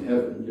signs from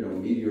heaven, you know,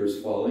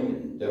 meteors falling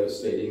and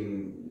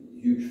devastating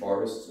huge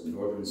forests in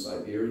northern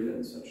Siberia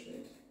and such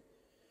things.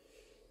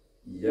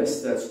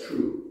 Yes, that's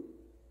true.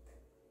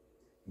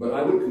 But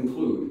I would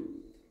conclude,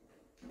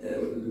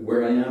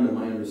 where I am in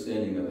my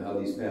understanding of how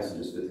these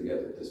passages fit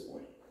together at this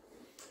point,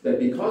 that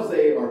because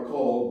they are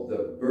called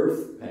the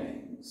birth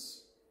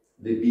pangs,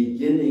 the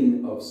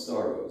beginning of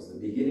sorrows, the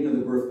beginning of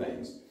the birth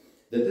pangs,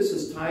 that this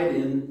is tied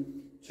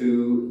in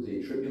to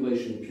the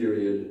tribulation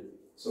period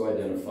so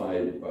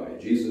identified by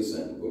Jesus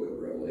and the book of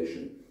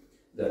Revelation,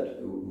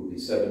 that will be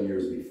 7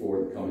 years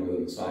before the coming of the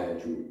Messiah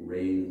to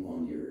reign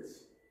on the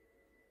earth.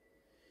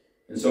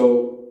 And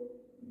so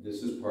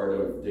this is part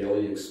of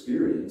daily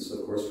experience,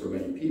 of course, for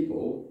many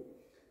people,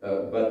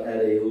 but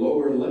at a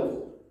lower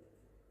level.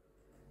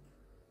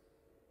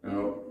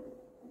 Now,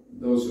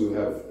 those who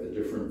have a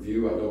different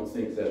view, I don't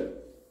think that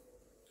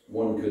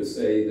one could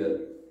say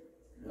that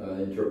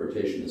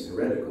interpretation is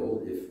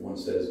heretical if one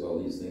says, well,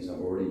 these things have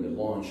already been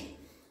launched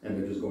and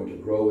they're just going to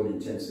grow in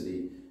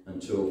intensity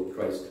until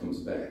Christ comes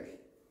back.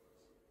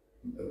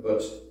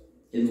 But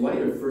in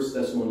light of 1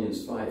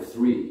 Thessalonians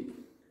 5:3,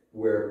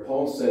 where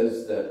Paul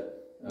says that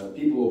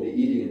people will be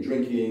eating and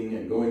drinking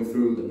and going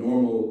through the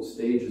normal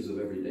stages of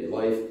everyday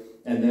life,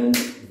 and then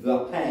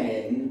the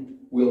pang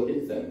will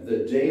hit them.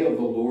 The day of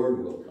the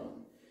Lord will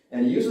come.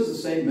 And he uses the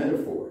same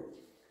metaphor,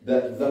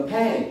 that the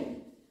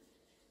pang,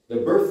 the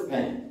birth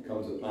pang,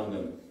 comes upon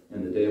them,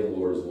 and the day of the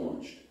Lord is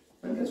launched.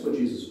 I think that's what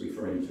Jesus is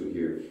referring to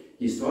here.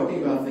 He's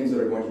talking about things that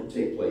are going to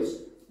take place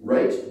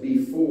right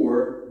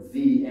before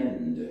the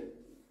end.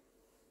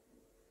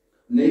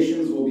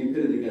 Nations will be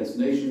pitted against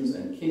nations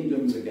and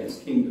kingdoms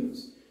against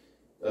kingdoms.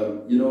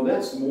 You know,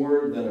 that's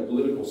more than a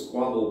political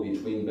squabble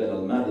between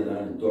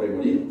Benalmádena and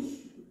Torremolinos.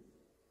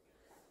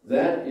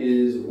 That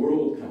is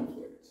world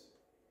conflict,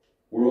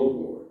 world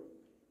war.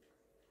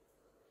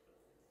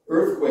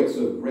 Earthquakes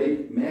of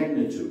great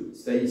magnitude,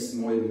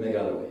 seismoi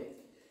megaloe.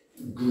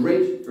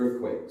 Great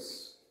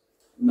earthquakes.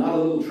 Not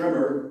a little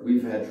tremor.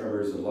 We've had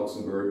tremors in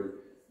Luxembourg.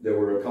 There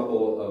were a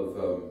couple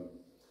of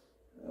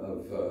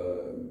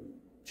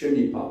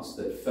chimney pots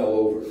that fell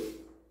over.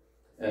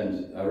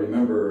 And I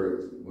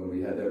remember when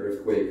we had that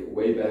earthquake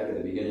way back at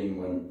the beginning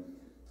when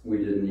we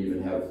didn't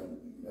even have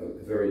a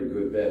very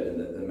good bed and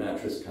the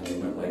mattress kind of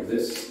went like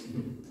this.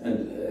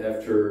 And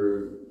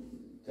after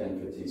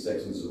 10, 15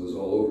 seconds, it was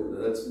all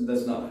over.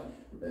 That's not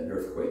an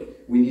earthquake.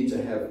 We need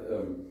to have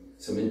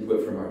some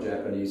input from our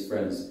Japanese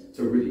friends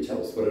to really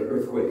tell us what an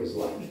earthquake is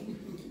like.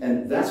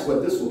 And that's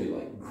what this will be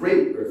like.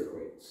 Great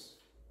earthquakes.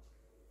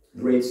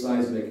 Great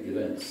seismic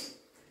events.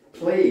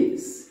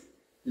 Plagues.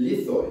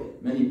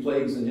 Lithoi. Many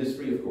plagues in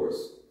history, of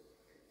course.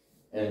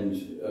 And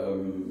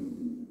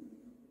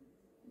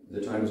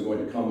the time is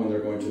going to come when they're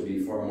going to be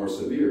far more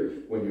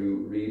severe. When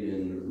you read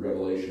in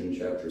Revelation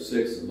chapter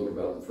 6 and look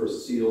about the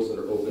first seals that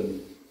are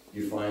opened,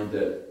 you find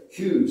that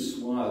huge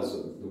swaths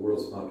of the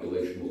world's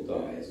population will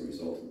die as a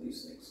result of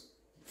these things.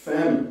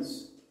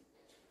 Famines.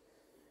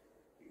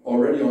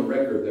 Already on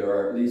record, there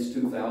are at least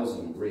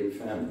 2,000 great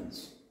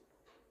famines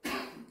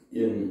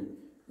in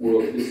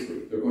world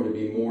history. There are going to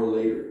be more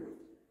later.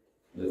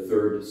 The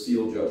third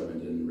seal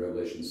judgment in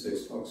Revelation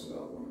 6 talks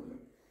about one of them.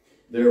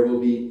 There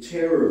will be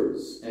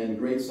terrors and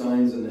great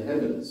signs in the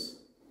heavens.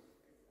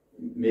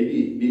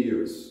 Maybe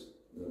meteors.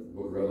 The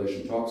book of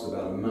Revelation talks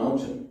about a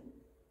mountain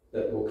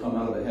that will come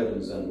out of the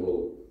heavens and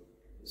will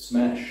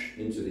smash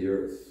into the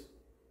earth.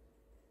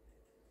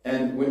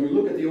 And when you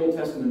look at the Old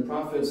Testament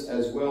prophets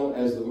as well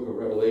as the book of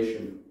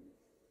Revelation,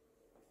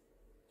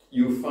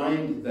 you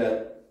find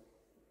that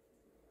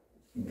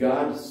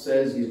God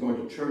says he's going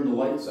to turn the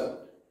lights out,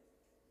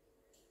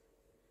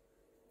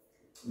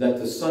 that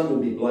the sun will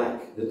be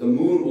black, that the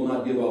moon will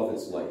not give off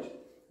its light,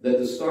 that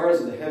the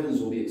stars of the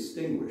heavens will be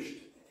extinguished.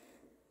 You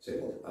say,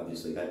 well,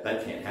 obviously that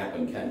can't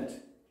happen, can it?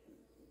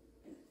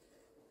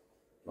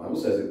 The Bible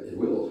says it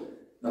will.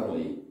 Not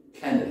only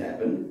can it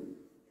happen,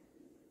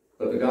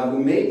 but the God who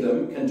made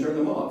them can turn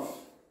them off.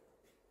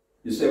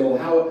 You say, well,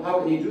 how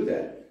can he do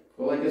that?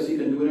 Well, I guess he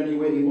can do it any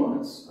way he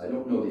wants. I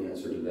don't know the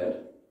answer to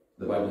that.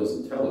 The Bible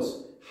doesn't tell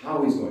us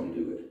how he's going to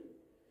do it.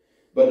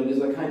 But it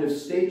is a kind of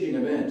staging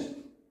event,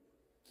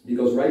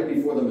 because right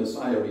before the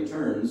Messiah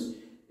returns,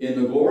 in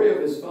the glory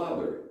of his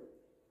Father,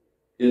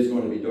 it is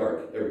going to be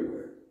dark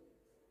everywhere.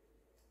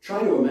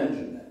 Try to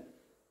imagine that.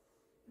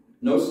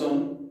 No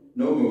sun,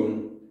 no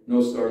moon,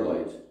 no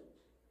starlight.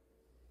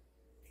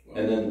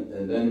 And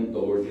then the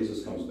Lord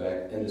Jesus comes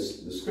back, and the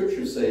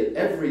scriptures say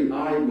every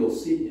eye will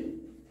see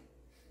him.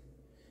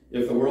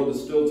 If the world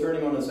is still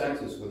turning on its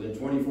axis within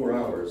 24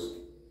 hours,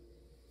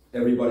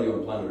 everybody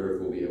on planet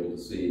Earth will be able to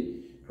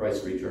see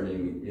Christ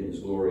returning in his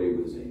glory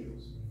with his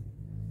angels.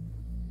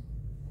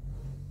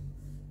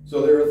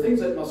 So there are things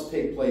that must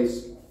take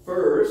place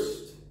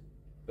first,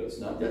 but it's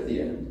not yet the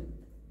end.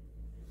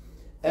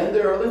 And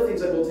there are other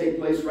things that will take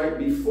place right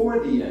before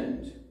the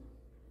end.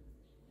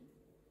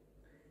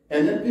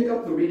 And then pick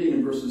up the reading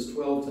in verses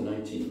 12 to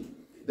 19.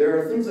 There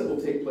are things that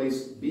will take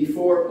place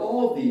before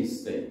all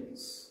these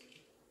things.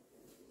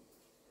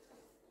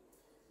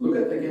 Look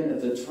at again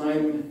at the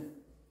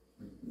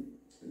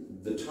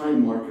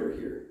time marker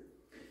here.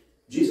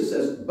 Jesus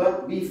says,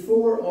 but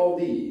before all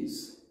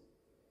these,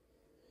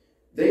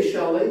 they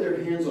shall lay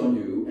their hands on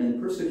you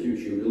and persecute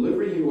you,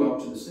 delivering you up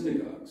to the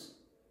synagogues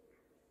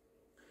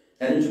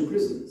and into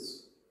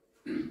prisons,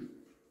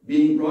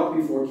 being brought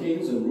before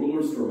kings and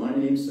rulers for my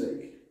name's sake.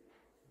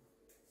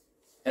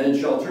 And it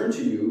shall turn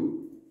to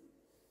you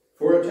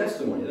for a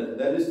testimony.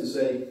 That is to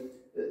say,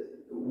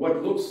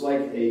 what looks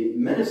like a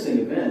menacing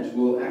event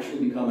will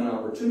actually become an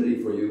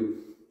opportunity for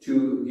you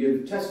to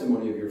give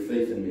testimony of your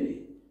faith in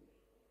me.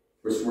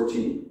 Verse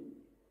 14.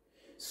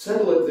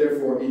 Settle it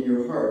therefore in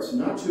your hearts,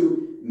 not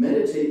to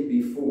meditate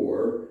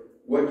before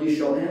what ye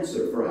shall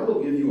answer, for I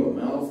will give you a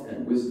mouth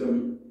and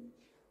wisdom,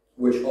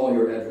 which all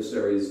your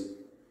adversaries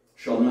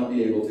shall not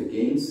be able to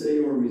gainsay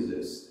or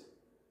resist.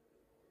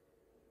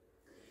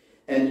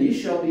 And ye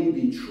shall be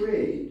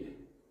betrayed,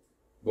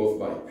 both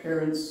by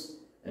parents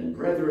and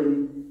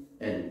brethren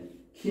and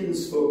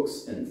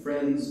kinsfolks and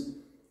friends,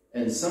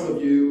 and some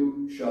of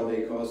you shall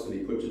they cause to be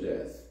put to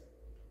death.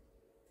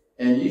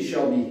 And ye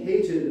shall be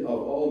hated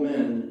of all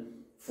men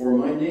for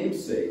my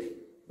name's sake,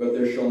 but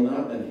there shall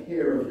not an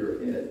hair of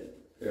your head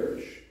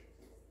perish.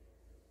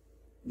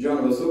 John,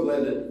 I was so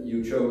glad that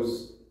you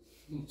chose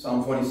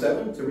Psalm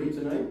 27 to read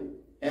tonight,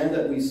 and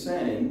that we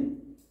sang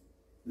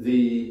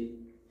the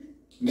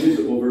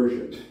musical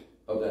version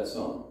of that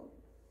song,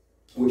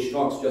 which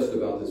talks just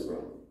about this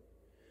problem.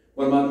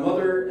 When my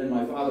mother and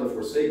my father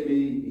forsake me,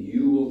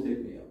 you will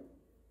take me up.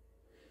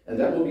 And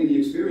that will be the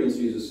experience,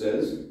 Jesus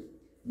says.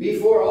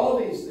 Before all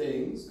these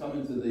things come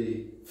into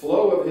the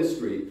flow of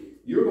history,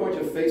 you're going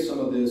to face some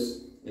of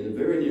this in the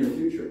very near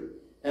future.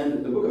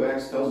 And the book of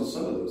Acts tells us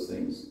some of those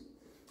things.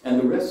 And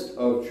the rest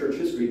of church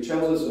history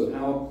tells us of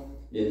how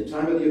in the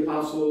time of the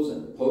apostles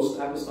and the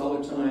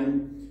post-apostolic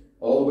time,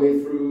 all the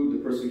way through the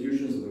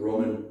persecutions of the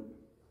Roman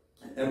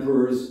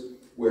emperors,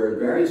 where in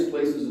various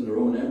places in the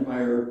Roman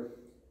Empire,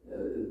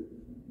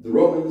 the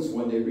Romans,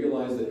 when they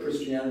realized that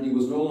Christianity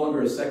was no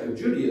longer a sect of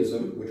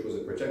Judaism, which was a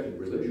protected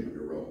religion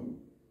under Rome,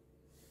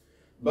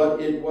 but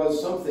it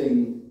was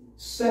something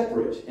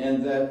separate,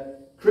 and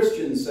that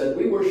Christians said,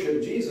 we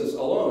worship Jesus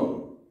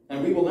alone,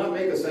 and we will not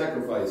make a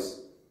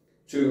sacrifice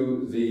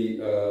to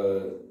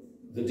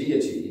the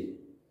deity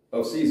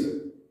of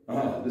Caesar.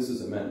 This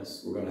is a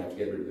menace. We're going to have to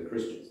get rid of the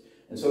Christians.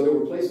 And so there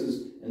were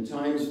places and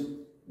times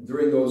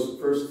during those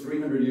first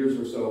 300 years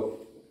or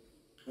so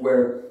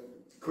where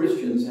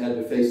Christians had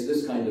to face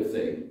this kind of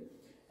thing.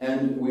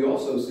 And we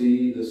also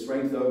see the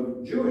strength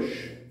of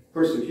Jewish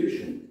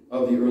persecution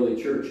of the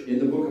early church in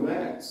the book of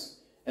Acts.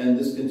 And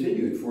this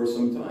continued for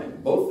some time.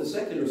 Both the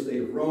secular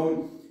state of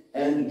Rome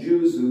and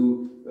Jews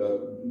who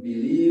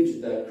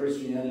believed that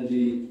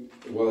Christianity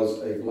was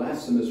a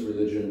blasphemous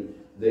religion,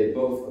 they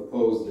both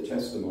opposed the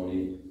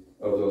testimony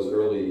of those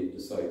early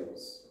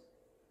disciples.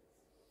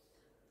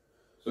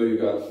 So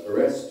you've got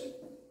arrest,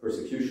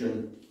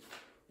 persecution,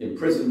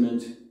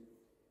 imprisonment,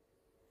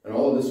 and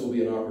all of this will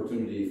be an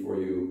opportunity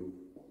for you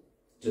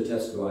to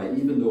testify,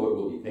 even though it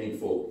will be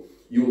painful.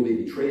 You will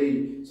be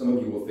betrayed. Some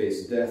of you will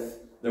face death.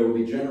 There will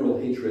be general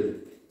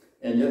hatred.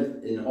 And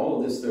yet, in all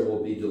of this, there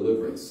will be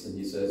deliverance. And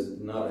he says,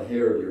 not a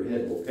hair of your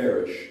head will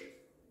perish.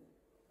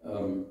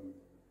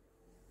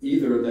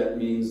 Either that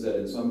means that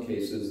in some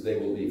cases they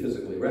will be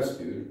physically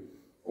rescued,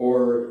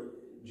 or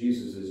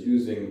Jesus is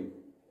using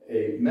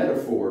a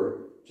metaphor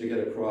to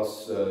get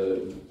across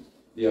the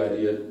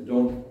idea,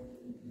 don't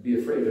be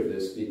afraid of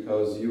this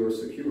because you are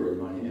secure in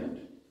my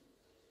hand.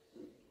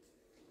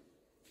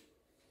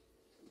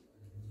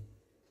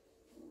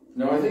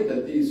 Now, I think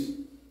that these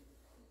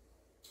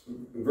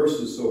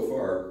verses so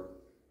far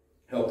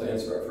help to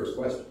answer our first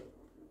question.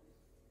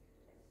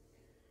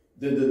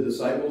 Did the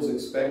disciples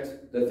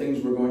expect that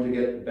things were going to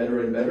get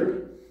better and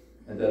better,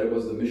 and that it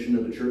was the mission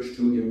of the church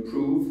to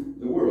improve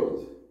the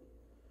world?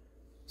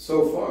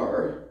 So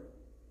far,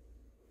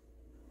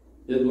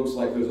 it looks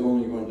like there's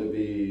only going to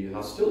be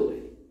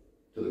hostility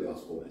to the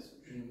gospel message.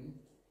 Mm-hmm.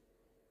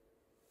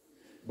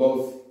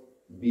 Both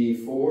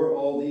before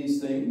all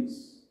these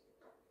things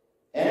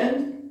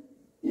and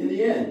in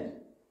the end.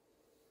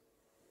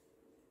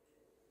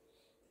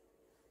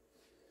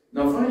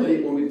 Now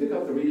finally, when we pick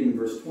up the reading in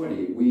verse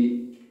 20,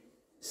 we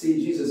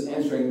see Jesus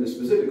answering the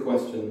specific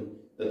question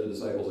that the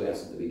disciples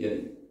asked at the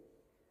beginning.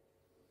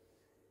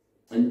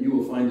 And you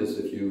will find this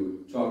if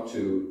you talk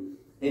to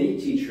any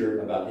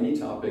teacher about any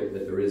topic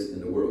that there is in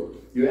the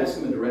world. You ask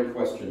him a direct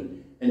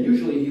question, and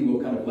usually he will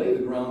kind of lay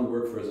the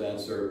groundwork for his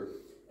answer,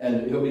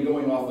 and he'll be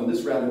going off on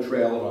this rabbit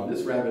trail and on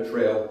this rabbit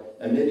trail,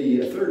 and maybe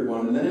a third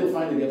one, and then he'll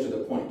finally get to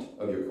the point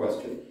of your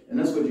question. And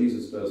that's what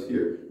Jesus does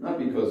here. Not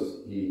because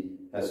he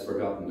has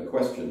forgotten the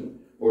question,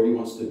 or he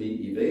wants to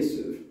be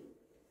evasive,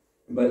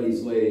 but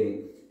he's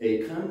laying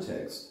a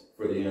context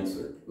for the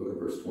answer. Look at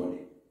verse 20.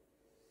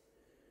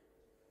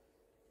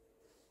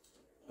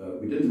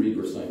 We didn't read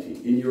verse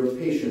 19. In your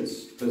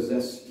patience,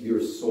 possess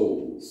your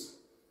souls.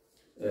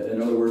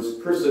 In other words,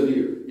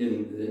 persevere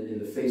in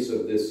the face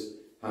of this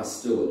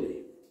hostility.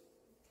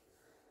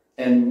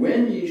 And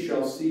when ye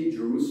shall see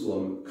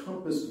Jerusalem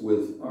compassed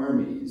with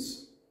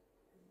armies,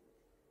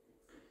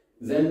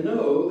 then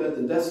know that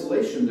the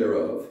desolation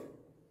thereof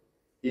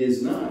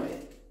is nigh.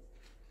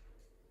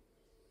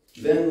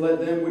 Then let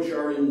them which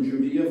are in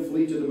Judea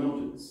flee to the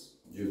mountains.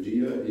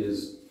 Judea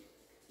is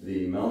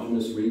the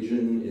mountainous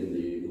region in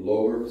the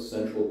lower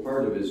central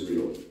part of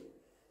Israel.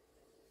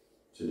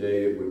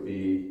 Today it would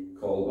be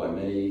called by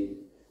many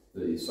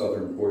the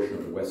southern portion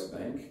of the West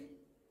Bank.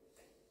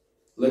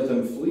 Let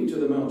them flee to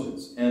the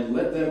mountains, and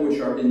let them which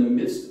are in the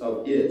midst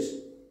of it,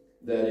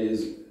 that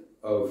is,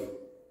 of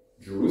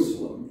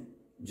Jerusalem,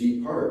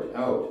 depart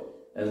out,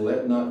 and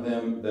let not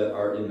them that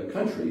are in the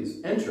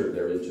countries enter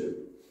thereinto.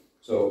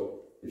 So,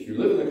 if you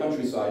live in the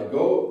countryside,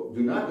 do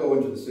not go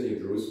into the city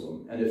of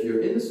Jerusalem. And if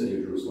you're in the city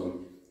of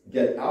Jerusalem,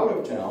 get out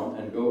of town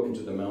and go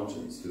into the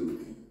mountains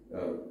to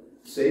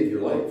save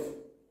your life.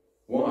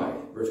 Why?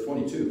 Verse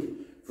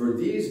 22. For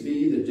these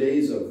be the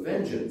days of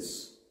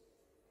vengeance,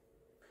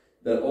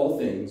 that all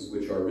things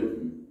which are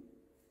written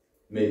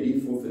may be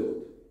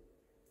fulfilled.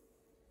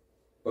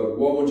 But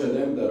woe unto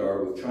them that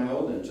are with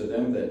child, and to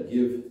them that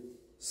give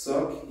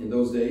suck in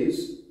those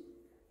days,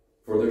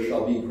 for there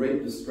shall be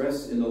great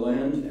distress in the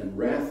land, and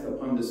wrath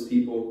upon this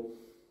people,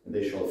 and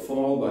they shall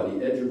fall by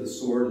the edge of the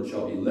sword, and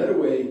shall be led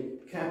away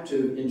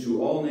captive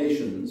into all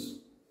nations,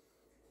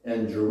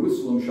 and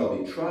Jerusalem shall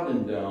be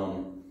trodden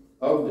down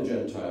of the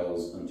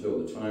Gentiles until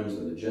the times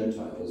of the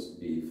Gentiles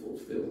be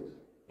fulfilled.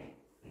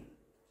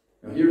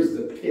 Now here's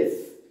the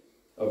pith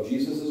of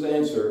Jesus'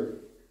 answer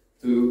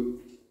to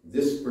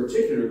this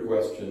particular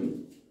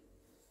question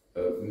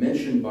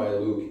mentioned by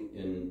Luke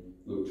in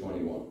Luke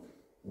 21.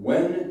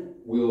 When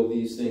will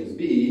these things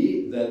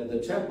be that the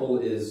temple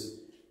is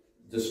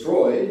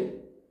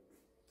destroyed,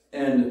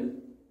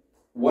 and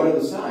what are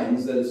the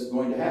signs that it's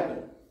going to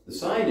happen? The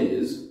sign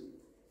is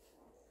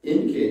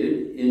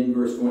indicated in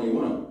verse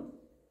 21.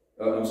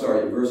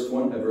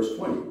 Verse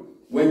 20.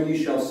 When you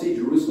shall see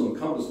Jerusalem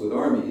compassed with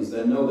armies,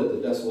 then know that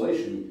the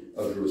desolation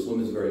of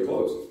Jerusalem is very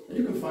close. And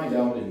you can find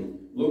out in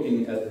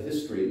looking at the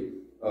history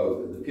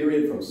of the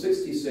period from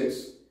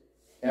 66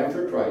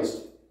 after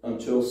Christ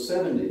until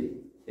 70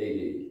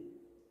 AD,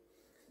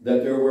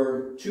 that there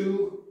were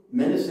two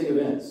menacing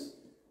events.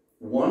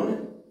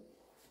 One,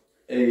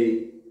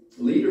 a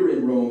leader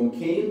in Rome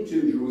came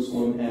to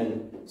Jerusalem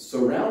and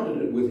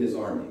surrounded it with his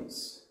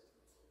armies.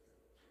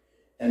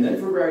 And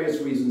then for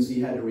various reasons, he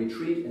had to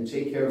retreat and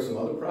take care of some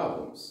other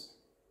problems.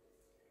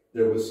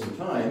 There was some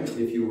time,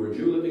 if you were a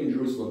Jew living in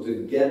Jerusalem,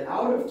 to get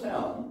out of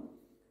town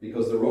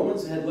because the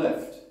Romans had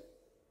left.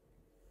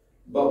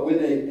 But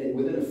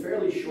within a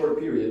fairly short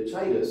period,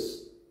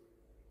 Titus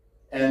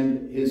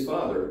and his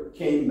father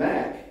came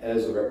back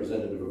as a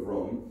representative of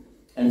Rome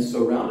and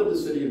surrounded the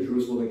city of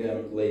Jerusalem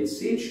again, laid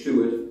siege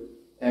to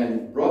it,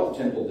 and brought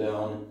the temple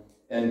down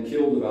and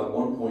killed about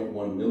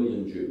 1.1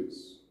 million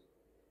Jews.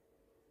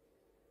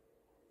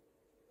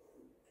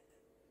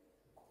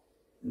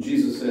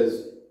 Jesus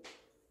says,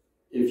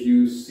 if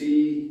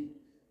see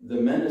the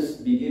menace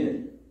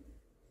begin.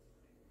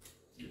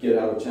 Get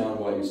out of town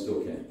while you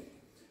still can.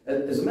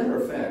 As a matter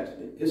of fact,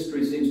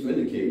 history seems to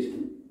indicate,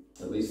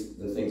 at least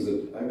the things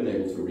that I've been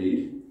able to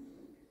read,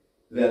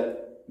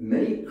 that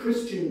many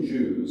Christian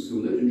Jews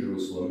who lived in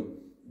Jerusalem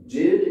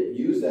did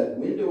use that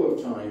window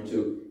of time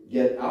to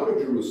get out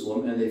of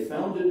Jerusalem, and they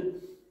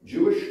founded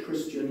Jewish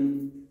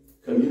Christian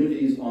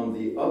communities on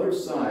the other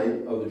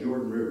side of the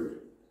Jordan River.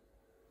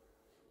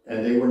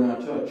 And they were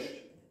not touched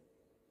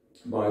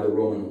by the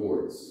Roman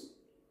hordes.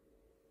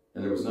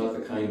 And there was not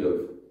the kind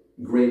of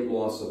great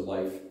loss of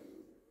life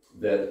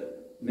that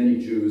many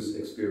Jews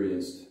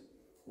experienced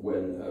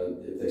when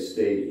if they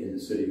stayed in the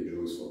city of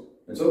Jerusalem.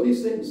 And so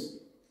these things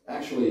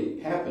actually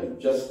happened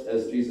just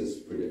as Jesus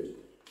predicted.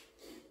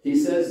 He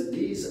says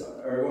these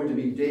are going to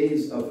be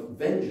days of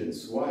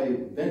vengeance. Why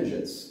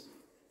vengeance?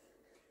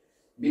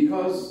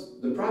 Because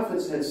the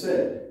prophets had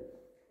said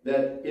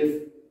that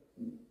if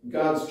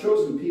God's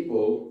chosen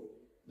people,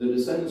 the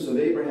descendants of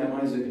Abraham,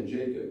 Isaac, and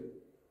Jacob,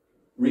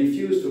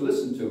 refused to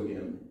listen to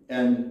him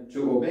and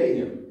to obey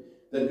him,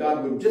 that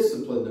God would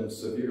discipline them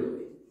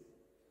severely.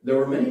 There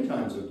were many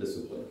times of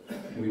discipline.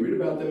 We read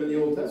about them in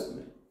the Old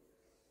Testament.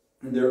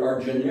 And there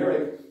are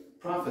generic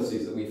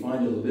prophecies that we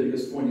find in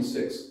Leviticus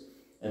 26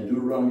 and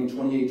Deuteronomy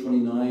 28,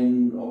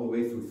 29, all the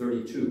way through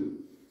 32.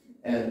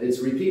 And it's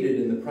repeated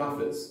in the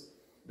prophets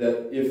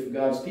that if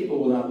God's people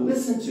will not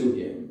listen to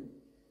him,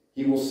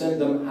 he will send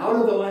them out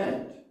of the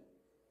land.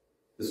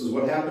 This is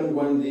what happened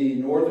when the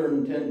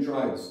northern 10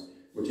 tribes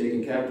were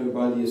taken captive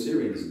by the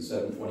Assyrians in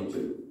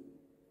 722.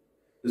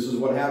 This is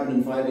what happened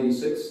in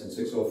 586 and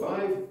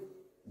 605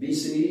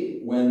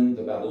 BCE when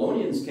the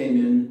Babylonians came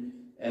in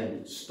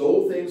and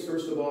stole things,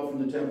 first of all,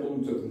 from the temple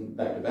and took them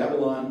back to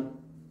Babylon,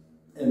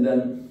 and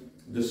then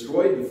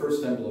destroyed the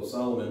first temple of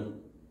Solomon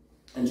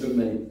and took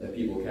many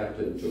people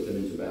captive and took them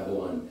into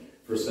Babylon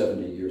for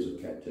 70 years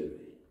of captivity.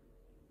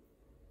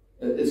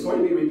 It's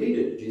going to be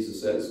repeated,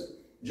 Jesus says,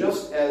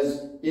 just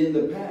as in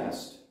the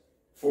past,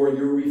 for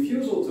your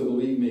refusal to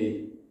believe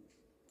me,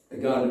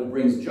 God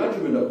brings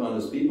judgment upon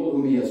his people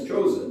whom he has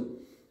chosen.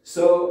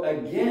 So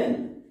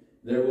again,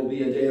 there will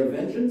be a day of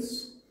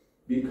vengeance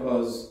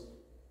because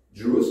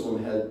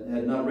Jerusalem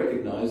had not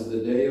recognized the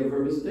day of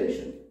her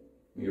visitation.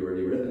 We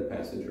already read that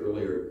passage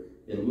earlier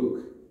in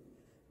Luke.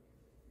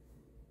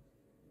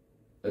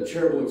 A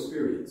terrible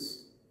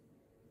experience.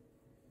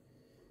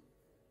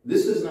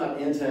 This is not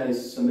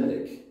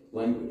anti-Semitic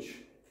language,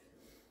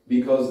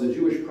 because the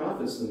Jewish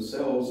prophets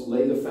themselves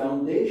lay the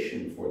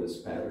foundation for this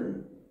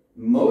pattern.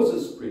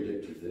 Moses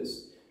predicted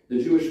this.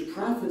 The Jewish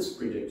prophets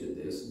predicted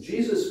this.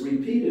 Jesus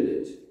repeated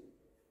it.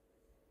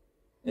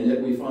 And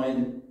yet we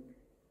find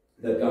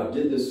that God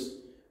did this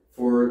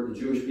for the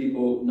Jewish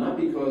people, not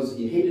because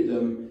he hated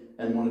them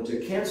and wanted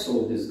to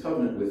cancel his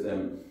covenant with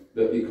them,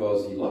 but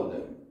because he loved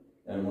them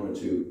and wanted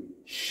to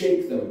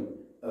shake them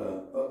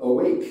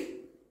awake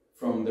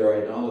from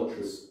their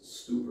idolatrous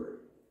stupor.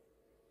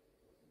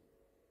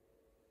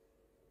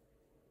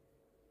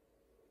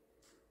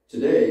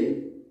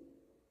 Today,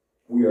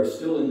 we are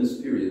still in this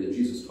period that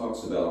Jesus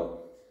talks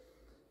about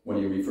when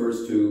he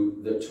refers to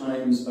the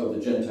times of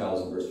the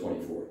Gentiles in verse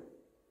 24.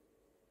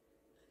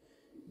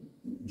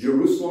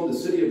 Jerusalem, the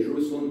city of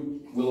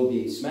Jerusalem, will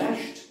be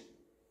smashed,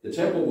 the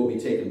temple will be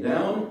taken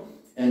down,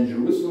 and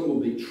Jerusalem will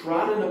be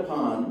trodden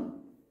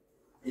upon.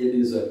 It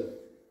is a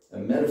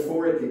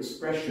metaphoric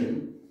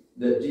expression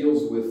that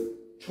deals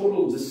with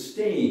total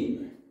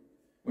disdain.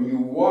 When you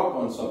walk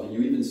on something,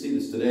 you even see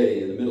this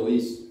today in the Middle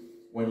East,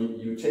 when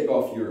you take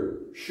off your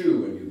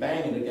shoe and you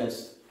bang it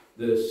against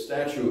the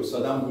statue of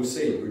Saddam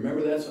Hussein.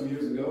 Remember that some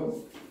years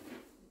ago?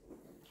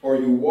 Or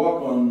you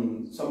walk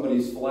on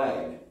somebody's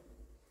flag.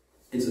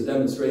 It's a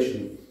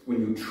demonstration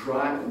when you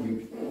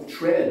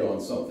tread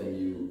on something,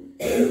 you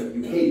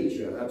hate it.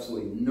 You have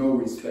absolutely no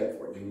respect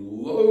for it. You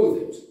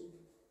loathe it.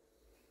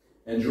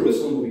 And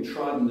Jerusalem will be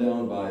trodden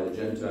down by the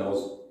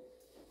Gentiles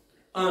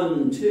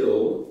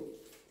until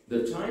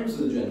the times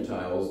of the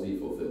Gentiles be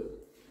fulfilled.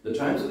 The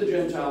times of the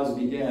Gentiles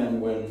began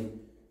when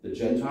the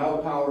Gentile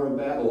power of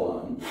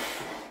Babylon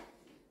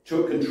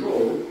took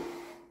control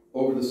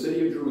over the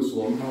city of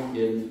Jerusalem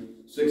in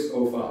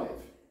 605.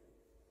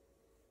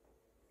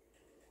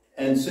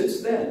 And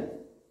since then,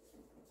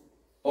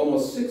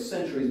 almost 6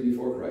 centuries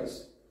before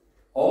Christ,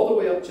 all the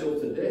way up till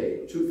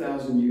today,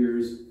 2,000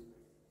 years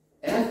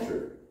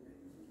after,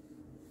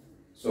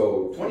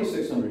 so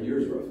 2,600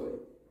 years roughly,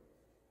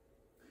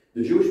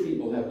 the Jewish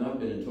people have not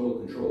been in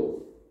total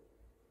control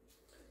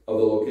of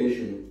the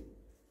location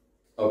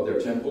of their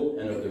temple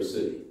and of their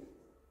city.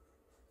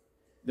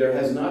 There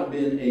has not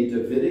been a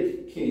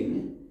Davidic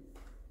king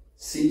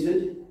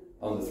seated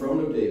on the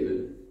throne of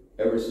David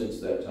ever since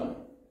that time.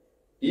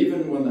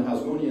 Even when the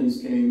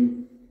Hasmoneans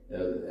came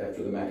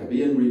after the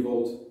Maccabean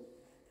revolt,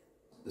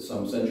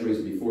 some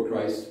centuries before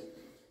Christ,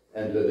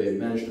 and they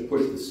managed to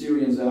push the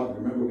Syrians out.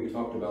 Remember, we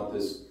talked about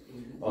this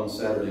on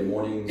Saturday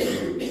mornings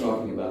when we were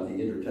talking about the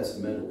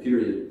intertestamental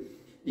period.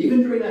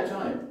 Even during that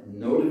time,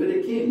 no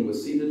Davidic king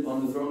was seated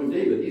on the throne of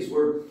David. These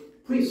were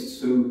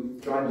priests who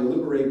tried to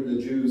liberate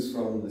the Jews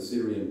from the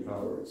Syrian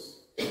powers.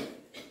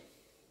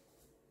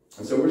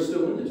 And so we're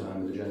still in the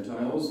time of the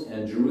Gentiles,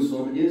 and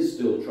Jerusalem is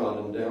still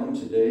trodden down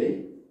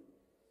today.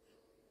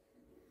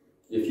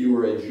 If you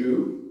were a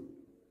Jew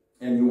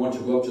and you want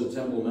to go up to the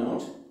Temple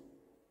Mount,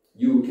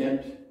 you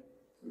can't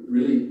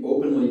really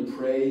openly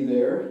pray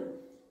there,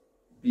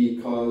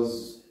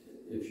 because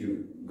if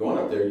you've gone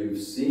up there,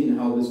 you've seen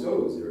how this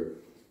goes. There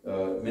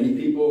are many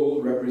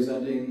people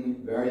representing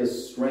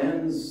various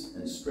strands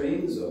and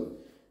strains of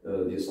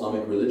the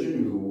Islamic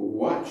religion who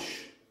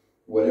watch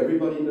what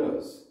everybody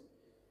does.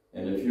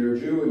 And if you're a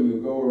Jew and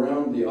you go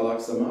around the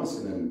Al-Aqsa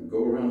Mosque and then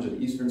go around to the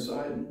eastern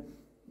side and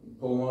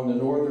pull along the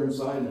northern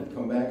side and then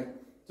come back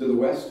to the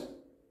west,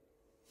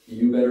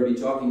 you better be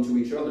talking to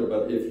each other.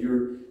 But if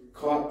you're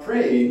caught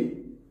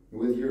praying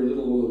with your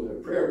little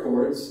prayer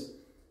cords,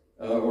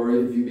 or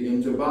if you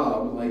begin to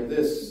bob like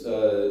this,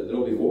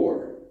 there'll be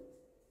war.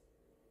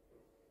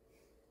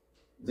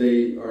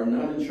 They are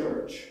not in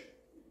charge.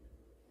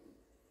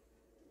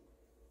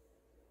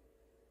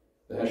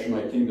 The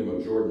Hashemite kingdom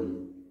of Jordan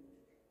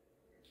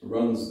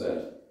runs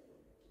that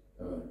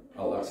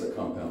Al-Aqsa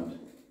compound.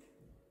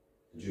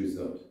 The Jews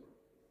don't.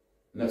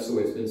 And that's the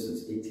way it's been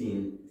since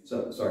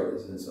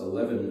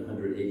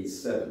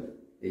 1187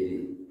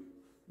 AD.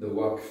 The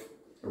Waqf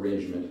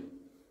arrangement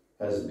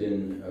has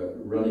been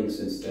running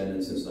since then,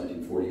 and since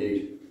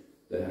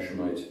 1948, the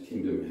Hashemite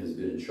kingdom has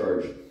been in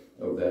charge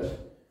of that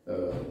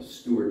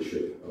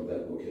stewardship of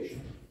that location.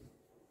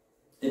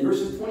 In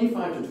verses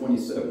 25 to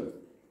 27,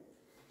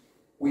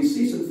 we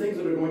see some things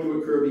that are going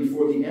to occur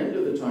before the end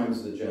of the times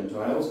of the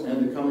Gentiles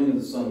and the coming of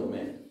the Son of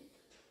Man.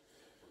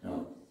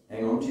 Now,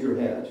 hang on to your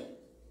hat.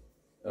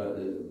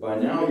 By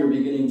now you're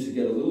beginning to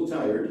get a little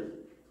tired,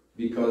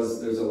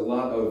 because there's a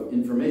lot of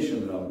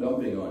information that I'm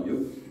dumping on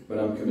you, but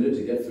I'm committed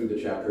to get through the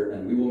chapter,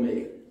 and we will make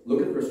it.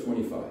 Look at verse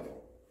 25.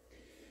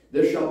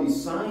 There shall be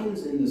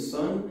signs in the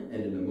sun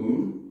and in the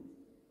moon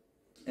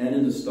and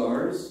in the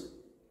stars,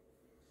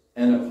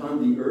 and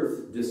upon the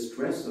earth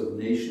distress of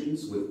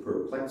nations with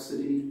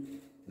perplexity,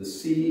 the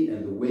sea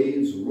and the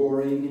waves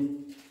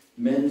roaring,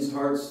 men's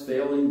hearts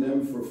failing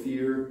them for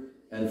fear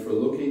and for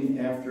looking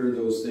after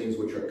those things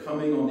which are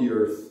coming on the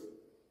earth.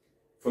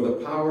 For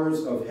the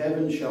powers of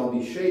heaven shall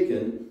be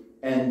shaken,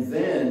 and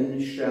then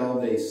shall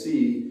they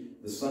see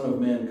the Son of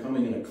Man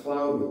coming in a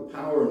cloud with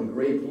power and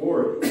great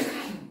glory.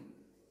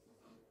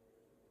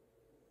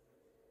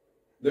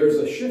 There's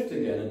a shift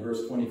again in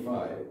verse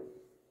 25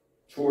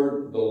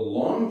 toward the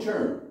long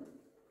term,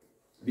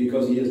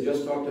 because he has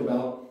just talked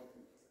about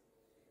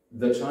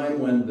the time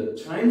when the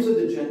times of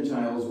the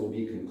Gentiles will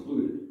be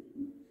concluded.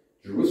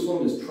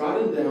 Jerusalem is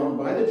trodden down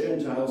by the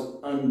Gentiles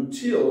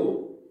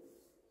until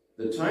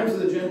the times of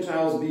the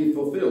Gentiles be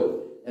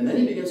fulfilled. And then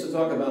he begins to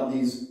talk about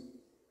these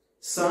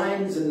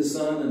signs in the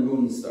sun and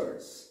moon and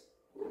stars.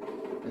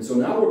 And so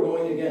now we're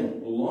going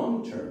again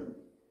long term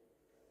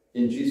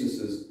in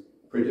Jesus'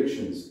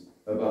 predictions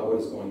about what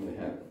is going to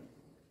happen.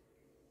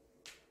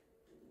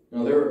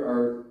 Now there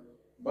are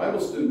Bible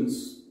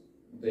students,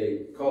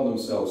 they call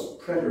themselves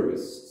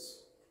preterists,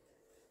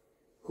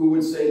 who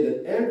would say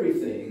that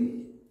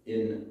everything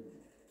in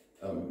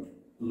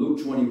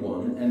Luke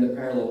 21 and the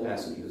parallel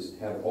passages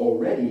have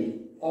already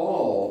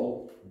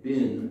all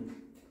been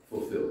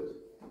fulfilled.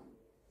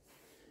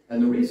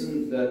 And the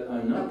reason that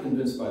I'm not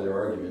convinced by their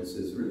arguments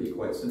is really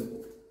quite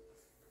simple.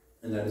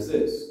 And that is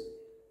this: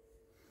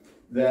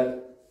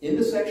 that in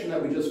the section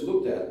that we just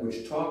looked at,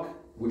 which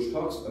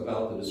talks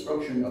about the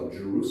destruction of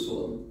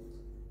Jerusalem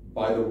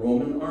by the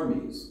Roman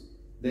armies,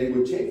 they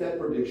would take that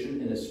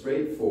prediction in a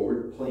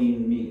straightforward,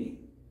 plain meaning,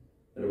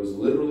 that it was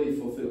literally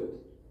fulfilled.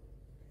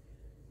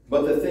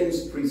 But the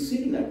things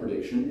preceding that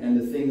prediction and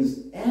the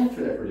things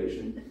after that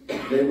prediction,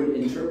 they would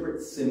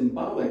interpret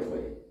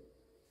symbolically.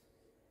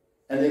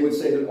 And they would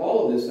say that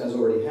all of this has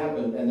already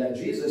happened, and that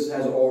Jesus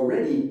has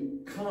already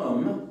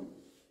come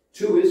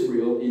to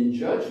Israel in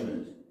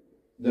judgment.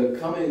 The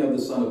coming of the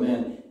Son of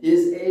Man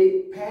is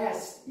a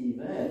past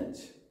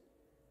event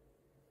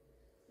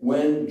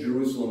when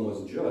Jerusalem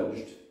was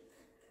judged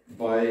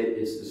by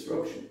its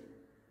destruction.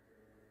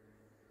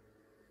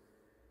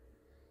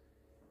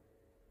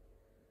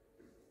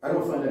 I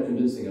don't find that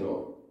convincing at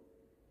all.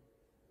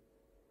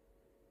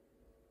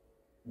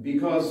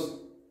 Because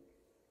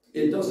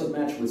it doesn't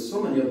match with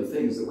so many other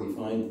things that we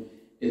find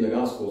in the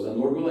Gospels. And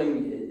Lord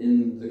willing,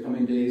 in the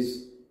coming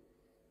days,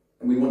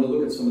 and we want to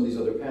look at some of these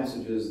other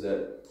passages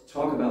that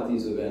talk about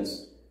these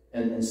events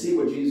and see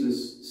what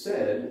Jesus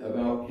said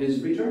about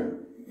his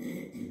return.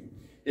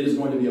 It is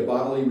going to be a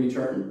bodily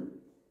return,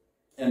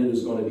 and it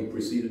is going to be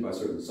preceded by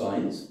certain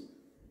signs,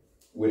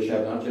 which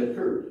have not yet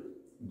occurred.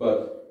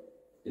 But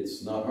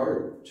it's not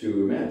hard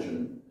to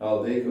imagine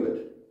how they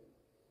could.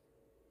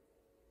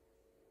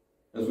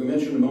 As we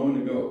mentioned a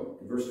moment ago,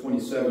 in verse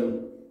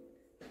 27,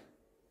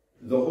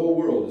 the whole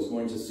world is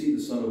going to see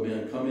the Son of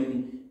Man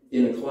coming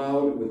in a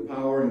cloud with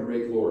power and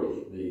great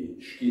glory.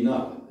 The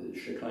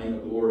Shekinah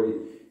glory,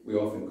 we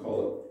often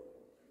call it.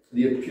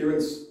 The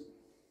appearance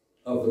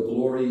of the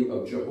glory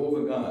of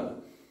Jehovah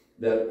God.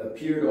 that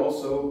appeared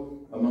also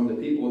among the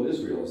people of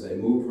Israel as they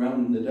moved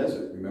around in the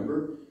desert.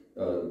 Remember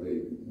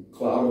the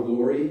cloud of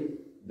glory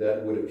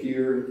that would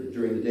appear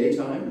during the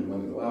daytime, and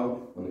when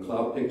the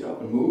cloud picked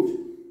up and moved,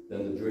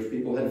 then the Jewish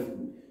people had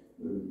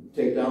to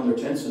take down their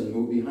tents and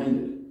move behind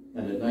it.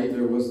 And at night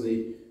there was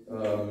the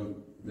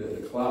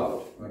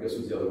cloud. I guess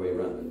it was the other way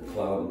around. The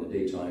cloud in the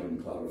daytime and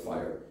the cloud of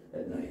fire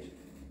at night.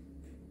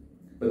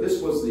 But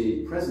this was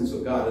the presence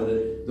of God, and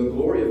the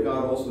glory of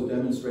God also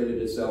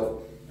demonstrated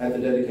itself at the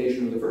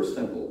dedication of the first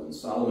temple. When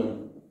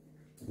Solomon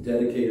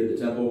dedicated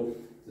the temple,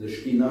 the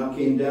Shekinah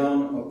came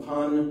down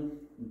upon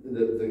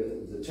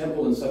the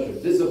temple in such a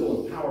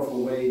visible and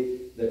powerful way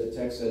that the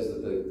text says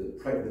that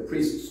the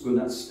priests could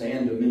not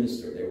stand to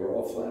minister. They were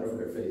all flat on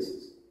their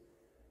faces.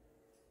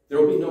 There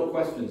will be no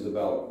questions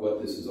about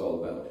what this is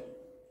all about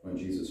when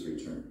Jesus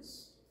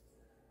returns.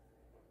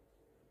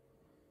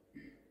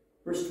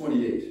 Verse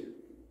 28.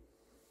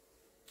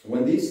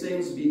 When these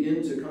things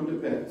begin to come to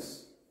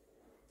pass,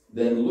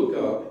 then look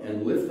up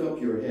and lift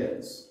up your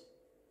heads,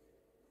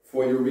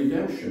 for your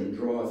redemption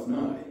draweth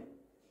nigh.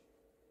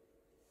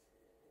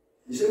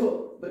 You say,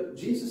 well, but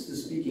Jesus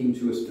is speaking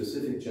to a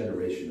specific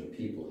generation of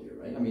people here,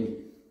 right? I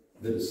mean,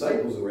 the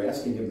disciples who are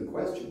asking him the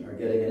question are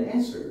getting an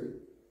answer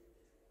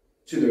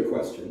to their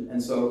question.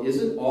 And so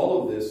isn't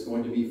all of this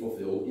going to be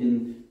fulfilled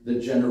in the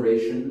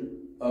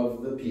generation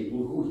of the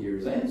people who hear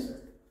his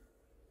answer?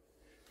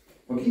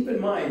 Well, keep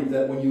in mind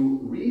that when you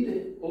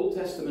read Old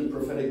Testament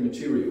prophetic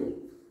material,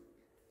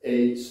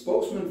 a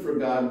spokesman for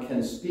God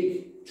can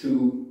speak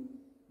to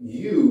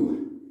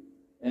you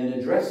and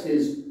address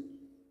his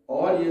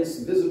audience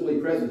visibly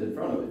present in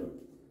front of him.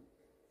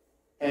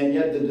 And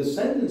yet the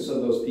descendants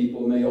of those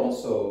people may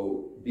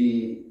also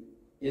be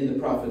in the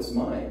prophet's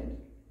mind.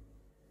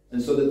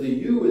 And so that the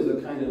you is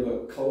a kind of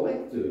a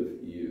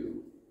collective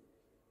you.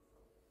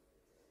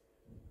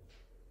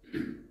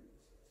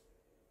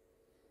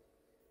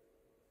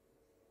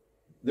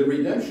 The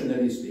redemption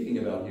that he's speaking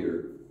about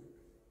here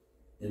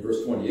in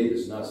verse 28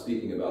 is not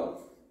speaking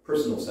about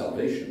personal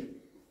salvation.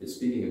 It's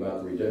speaking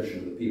about the redemption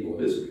of the people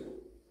of Israel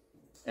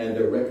and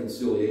their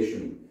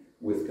reconciliation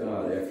with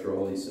God after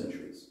all these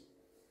centuries.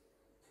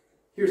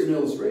 Here's an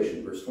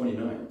illustration, verse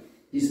 29.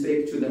 He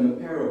spake to them a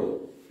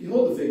parable.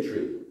 Behold the fig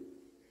tree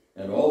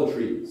and all the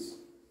trees.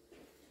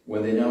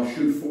 When they now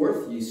shoot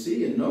forth, ye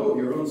see and know of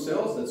your own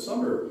selves that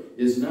summer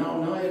is now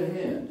nigh at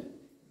hand.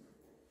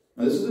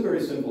 Now this is a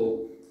very simple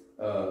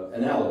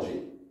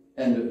analogy.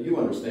 And you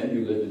understand,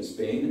 you lived in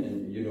Spain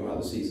and you know how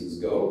the seasons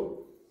go.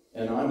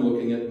 And I'm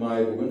looking at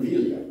my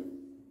bougainvillea,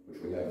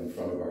 which we have in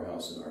front of our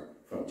house in our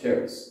front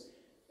terrace.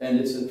 And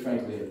it's,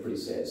 frankly, in a pretty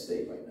sad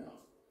state right now.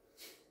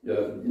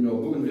 You know,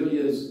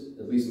 bougainvilleas,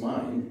 at least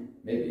mine,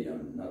 maybe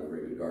I'm not a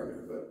very good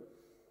gardener,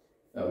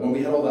 but when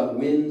we had all that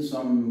wind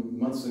some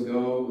months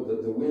ago,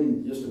 the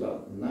wind just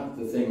about knocked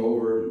the thing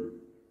over, and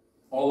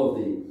all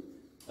of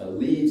the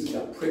leaves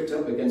got pricked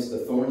up against the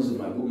thorns in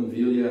my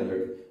bougainvillea, and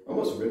they're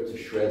almost ripped to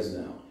shreds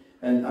now.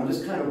 And I'm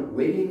just kind of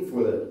waiting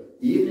for the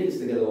evenings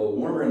to get a little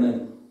warmer, and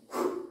then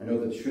whew, I know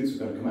that the shoots are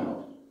going to come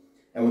out.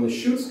 And when the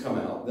shoots come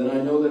out, then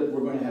I know that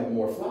we're going to have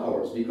more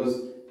flowers,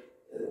 because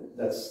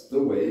that's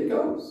the way it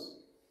goes.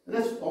 And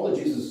that's all that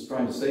Jesus is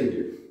trying to say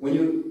here. When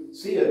you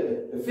see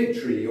a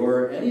fig tree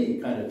or any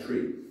kind of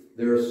tree,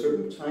 there are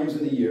certain times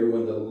of the year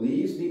when the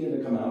leaves begin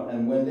to come out,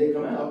 and when they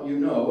come out, you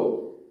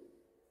know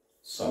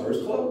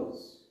summer's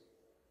close.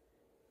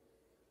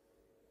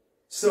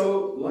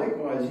 So,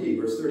 likewise ye,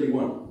 verse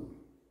 31,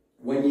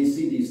 when ye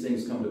see these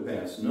things come to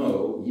pass,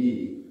 know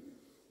ye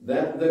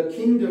that the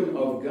kingdom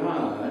of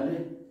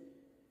God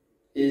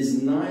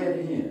is nigh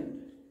at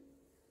hand.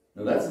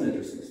 Now that's an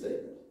interesting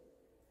statement.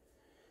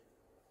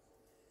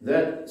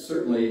 That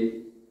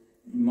certainly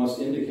must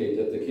indicate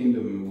that the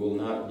kingdom will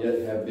not yet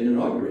have been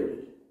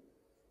inaugurated,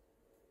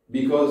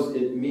 because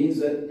it means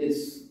that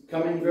it's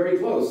coming very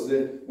close.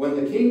 That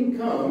when the king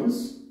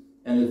comes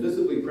and is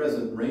visibly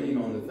present, reigning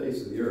on the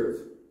face of the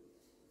earth,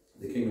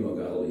 the kingdom of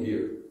God will be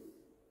here.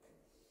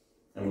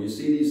 And when you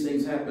see these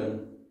things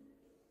happen,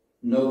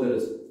 know that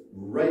it's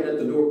right at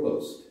the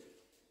doorpost.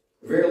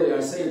 Verily I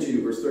say unto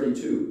you, verse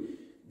 32,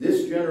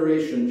 this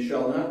generation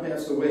shall not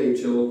pass away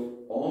till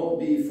all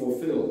be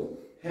fulfilled.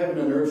 Heaven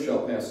and earth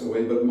shall pass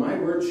away, but my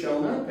word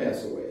shall not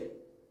pass away.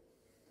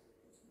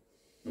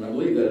 And I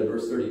believe that in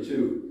verse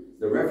 32,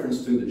 the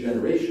reference to the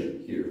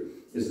generation here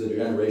is the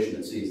generation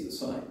that sees the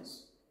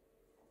signs.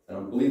 I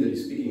don't believe that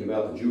he's speaking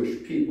about the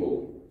Jewish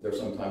people. There are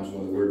sometimes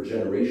when the word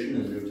generation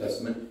in the New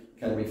Testament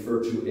can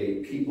refer to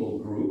a people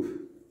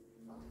group.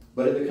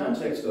 But in the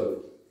context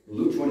of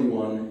Luke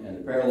 21 and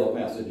the parallel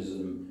passages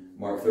in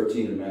Mark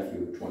 13 and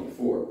Matthew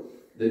 24,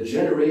 the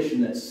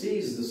generation that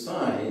sees the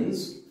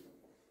signs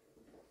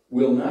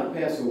will not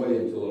pass away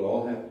until it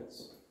all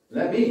happens. And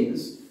that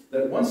means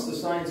that once the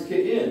signs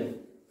kick in,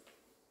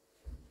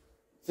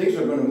 things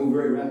are going to move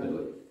very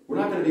rapidly. We're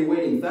not going to be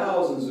waiting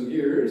thousands of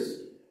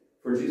years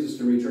for Jesus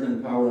to return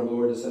in power and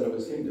glory to set up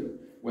his kingdom.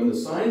 When the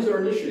signs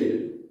are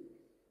initiated,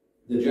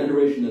 the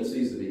generation that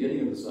sees the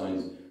beginning of the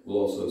signs will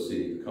also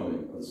see the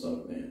coming of the Son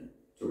of Man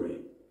to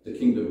reign. The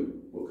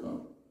kingdom will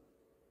come.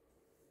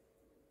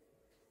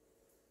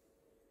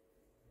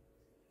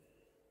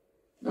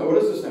 Now, what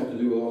does this have to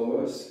do with all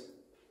of us?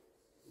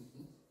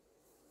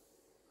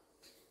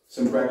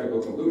 Some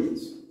practical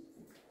conclusions.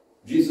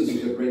 Jesus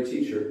is a great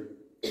teacher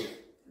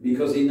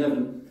because he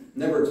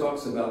never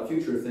talks about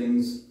future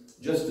things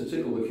just to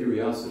tickle the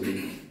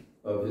curiosity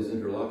of his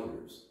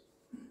interlocutors.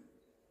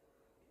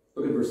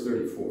 Look at verse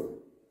 34.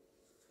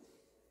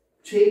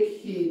 Take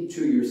heed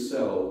to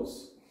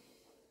yourselves,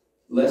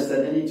 lest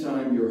at any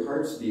time your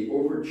hearts be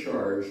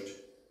overcharged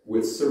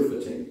with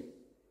surfeiting.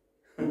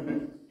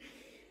 In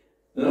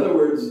other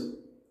words,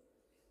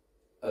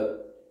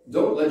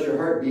 don't let your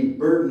heart be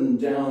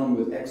burdened down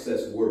with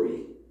excess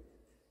worry.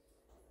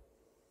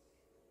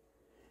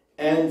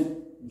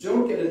 And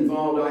don't get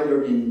involved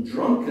either in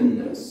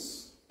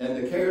drunkenness and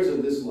the cares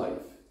of this life,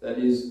 that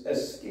is,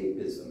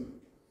 escapism,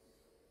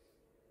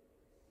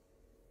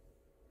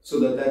 so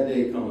that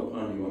day come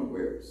upon you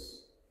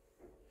unawares.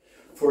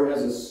 For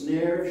as a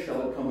snare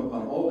shall it come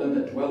upon all them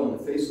that dwell on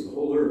the face of the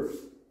whole earth.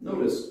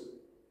 Notice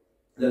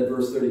that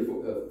verse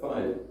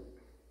 35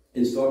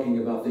 is talking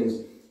about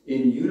things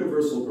in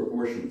universal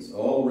proportions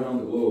all around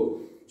the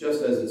globe,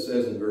 just as it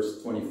says in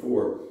verse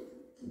 24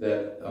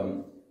 that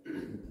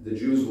the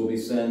Jews will be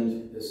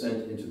sent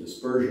into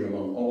dispersion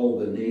among all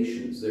the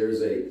nations. There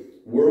is a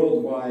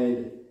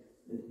worldwide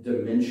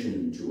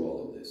dimension to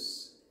all of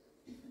this,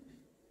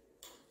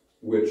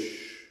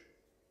 which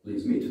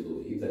leads me to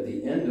believe that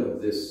the end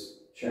of this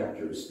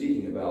chapter is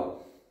speaking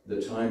about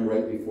the time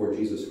right before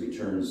Jesus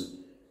returns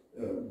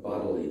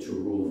bodily to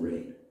rule and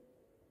reign.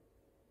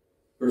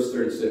 Verse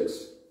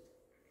 36.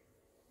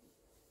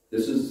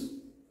 This is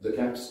the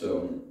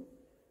capstone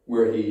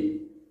where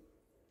he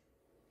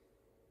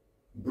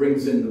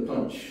brings in the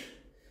punch.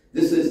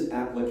 This is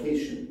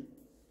application.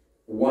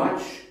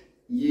 Watch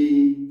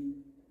ye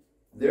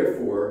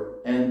therefore,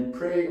 and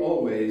pray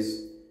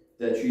always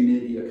that ye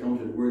may be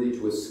accounted worthy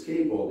to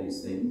escape all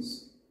these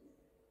things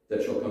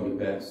that shall come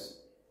to pass,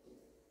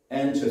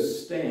 and to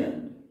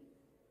stand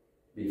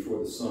before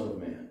the Son of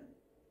Man.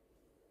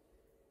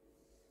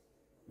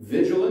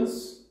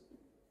 Vigilance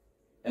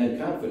and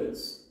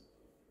confidence.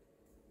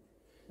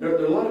 There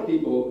are a lot of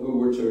people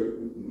who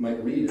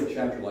might read a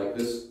chapter like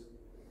this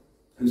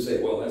who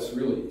say, well, that's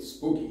really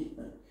spooky.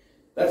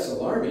 That's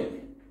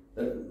alarming.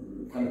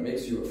 That kind of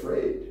makes you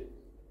afraid.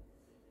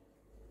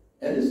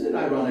 And isn't it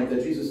ironic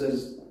that Jesus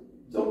says,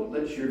 don't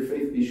let your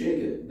faith be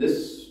shaken.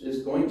 This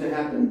is going to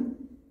happen.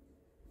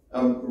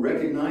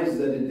 Recognize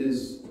that it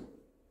is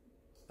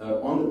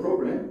on the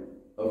program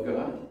of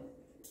God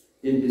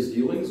in his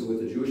dealings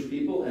with the Jewish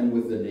people and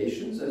with the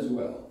nations as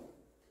well.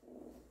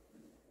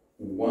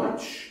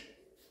 Watch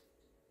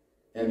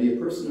and be a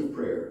person of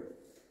prayer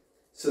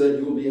so that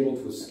you will be able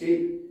to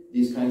escape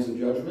these kinds of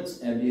judgments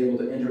and be able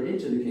to enter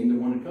into the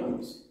kingdom when it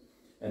comes.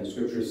 And the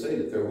scriptures say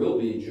that there will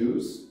be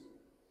Jews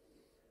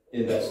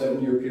in that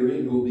 7-year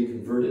period who will be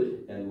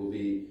converted and will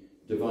be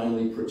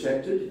divinely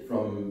protected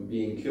from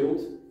being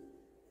killed.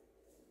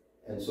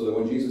 And so that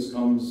when Jesus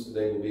comes,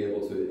 they will be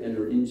able to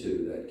enter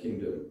into that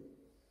kingdom.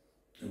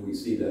 And we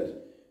see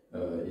that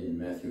in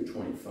Matthew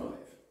 25.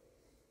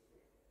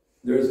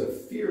 There is a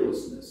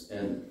fearlessness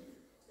and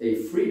a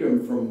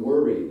freedom from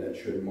worry that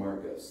should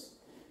mark us.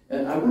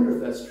 And I wonder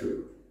if that's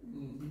true.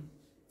 Mm-hmm.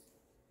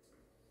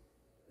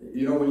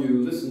 You know, when you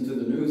listen to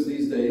the news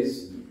these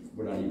days,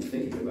 we're not even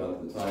thinking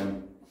about the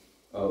time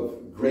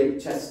of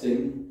great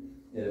testing,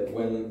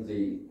 when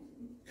the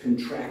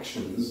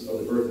contractions of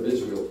the birth of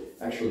Israel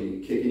actually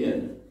kick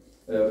in.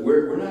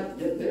 We're not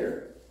yet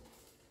there.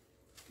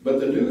 But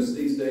the news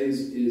these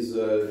days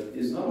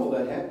is not all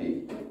that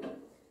happy.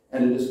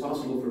 And it is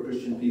possible for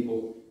Christian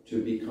people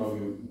to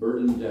become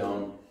burdened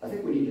down. I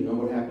think we need to know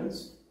what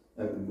happens.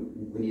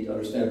 We need to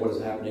understand what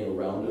is happening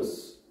around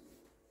us.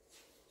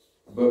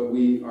 But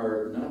we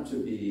are not to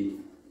be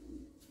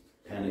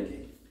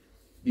panicking,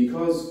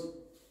 because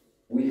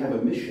we have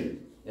a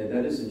mission, and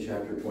that is in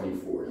chapter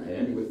 24. And I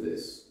end with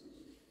this.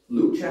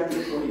 Luke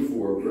chapter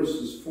 24,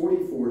 verses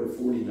 44 to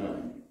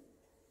 49.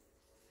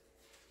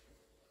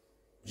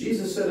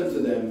 Jesus said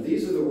unto them,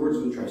 These are the words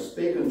which I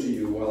spake unto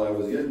you while I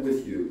was yet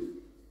with you,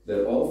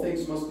 that all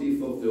things must be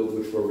fulfilled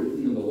which were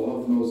written in the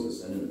law of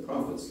Moses and in the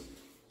prophets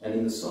and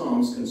in the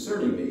Psalms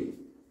concerning me.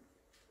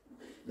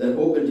 Then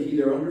opened he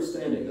their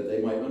understanding, that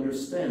they might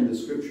understand the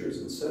scriptures,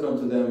 and said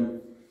unto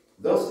them,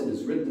 Thus it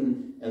is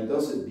written, and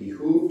thus it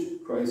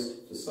behooved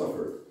Christ to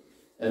suffer,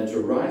 and to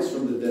rise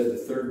from the dead the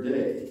third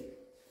day,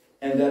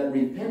 and that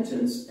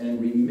repentance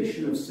and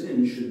remission of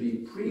sins should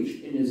be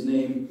preached in his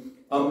name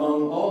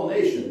among all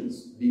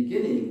nations,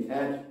 beginning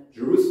at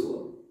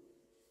Jerusalem.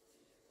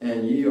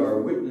 And ye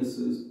are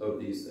witnesses of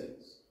these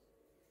things.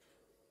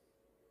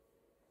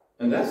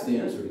 And that's the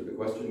answer to the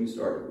question we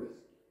started with.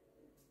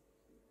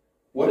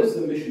 What is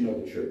the mission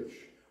of the church?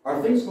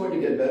 Are things going to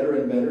get better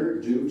and better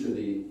due to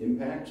the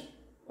impact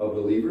of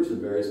believers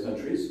in various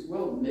countries?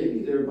 Well,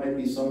 maybe there might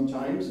be some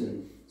times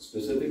in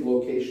specific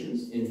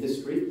locations in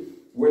history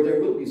where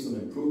there will be some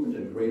improvement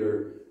and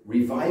greater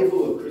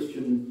revival of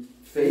Christian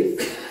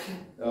faith.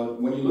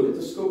 When you look at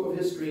the scope of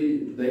history,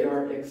 they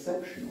are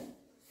exceptional.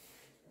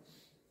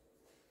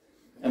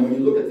 And when you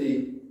look at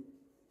the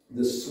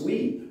the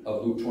sweep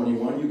of Luke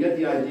 21, you get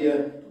the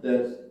idea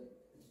that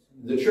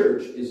the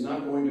church is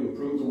not going to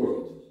improve the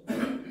world.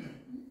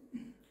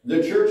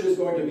 The church is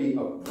going to be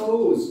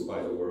opposed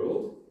by the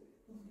world.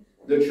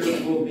 The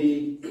church will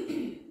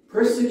be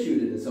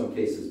persecuted in some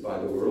cases by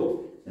the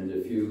world. And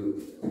if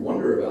you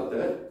wonder about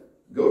that,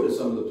 go to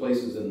some of the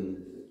places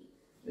in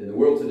the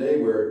world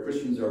today where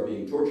Christians are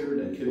being tortured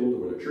and killed,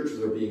 where the churches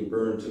are being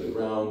burned to the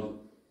ground,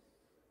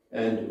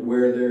 and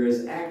where there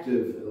is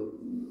active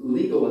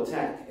legal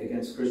attack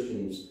against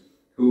Christians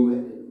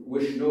who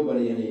wish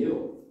nobody any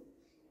ill.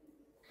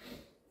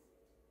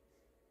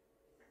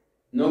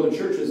 No, the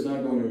church is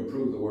not going to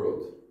improve the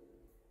world.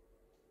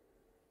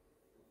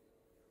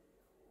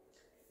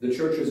 The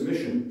church's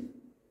mission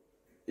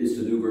is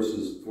to do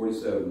verses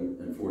 47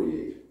 and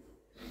 48.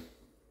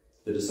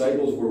 The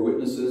disciples were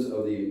witnesses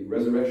of the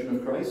resurrection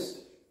of Christ.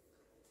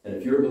 And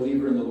if you're a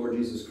believer in the Lord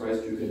Jesus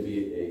Christ, you can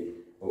be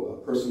a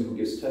person who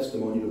gives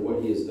testimony to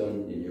what he has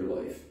done in your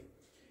life.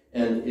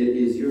 And it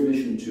is your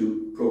mission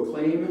to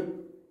proclaim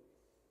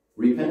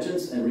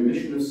repentance and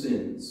remission of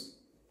sins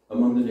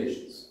among the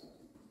nations.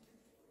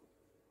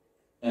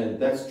 And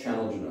that's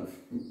challenge enough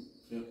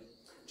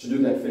to do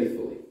that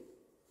faithfully.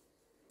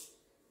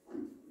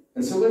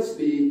 And so let's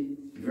be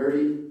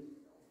very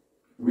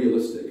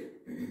realistic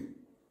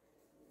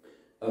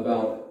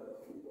about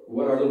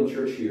what our little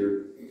church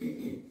here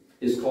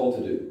is called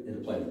to do in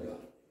the plan of God.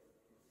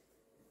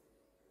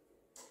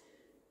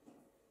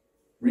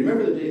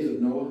 Remember the days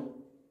of Noah?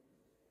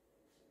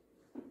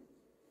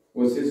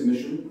 Was his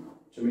mission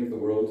to make the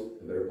world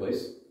a better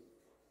place?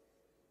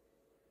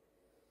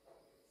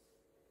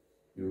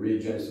 You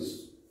read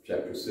Genesis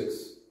chapter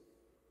 6,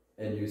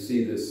 and you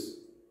see this,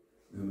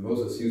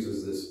 Moses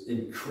uses this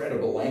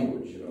incredible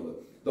language,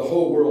 the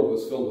whole world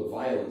was filled with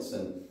violence,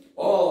 and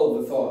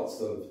all the thoughts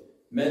of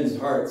men's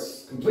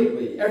hearts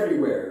completely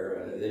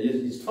everywhere.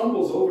 He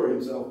tumbles over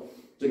himself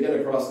to get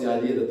across the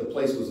idea that the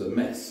place was a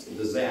mess, a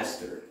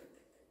disaster.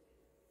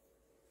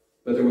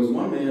 But there was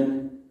one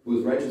man who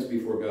was righteous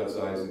before God's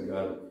eyes, and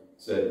God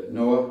said,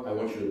 Noah, I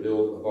want you to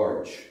build a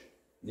barge.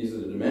 These are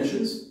the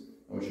dimensions.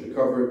 I want you to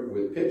cover it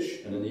with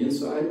pitch and on the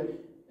inside,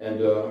 and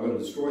I'm going to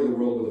destroy the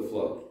world with a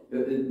flood.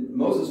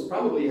 Moses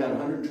probably had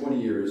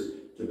 120 years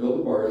to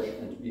build a barge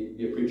and to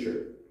be a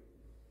preacher.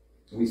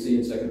 We see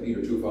in 2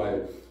 Peter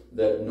 2:5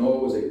 that Noah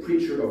was a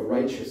preacher of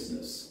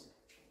righteousness.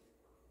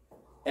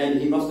 And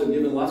he must have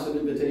given lots of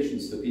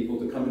invitations to people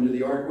to come into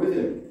the ark with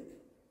him.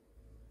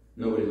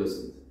 Nobody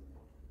listened.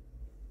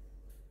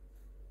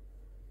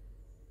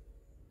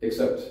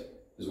 Except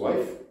his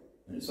wife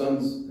and his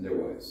sons and their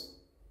wives.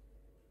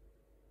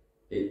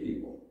 8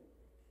 people.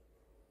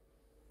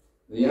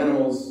 The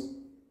animals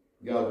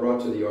God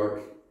brought to the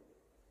ark,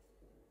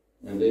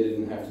 and they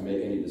didn't have to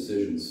make any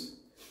decisions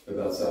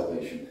about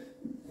salvation.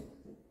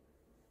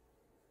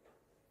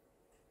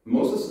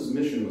 Moses'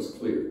 mission was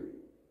clear.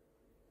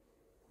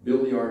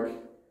 Build the ark,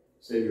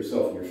 save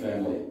yourself and your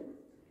family,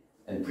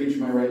 and preach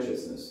my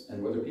righteousness.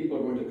 And whether people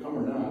are going to come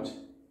or not,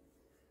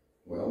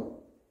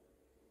 well,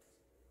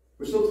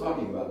 we're still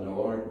talking about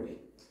Noah, aren't we?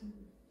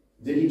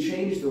 Did he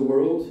change the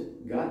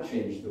world? God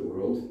changed the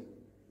world.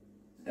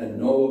 And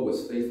Noah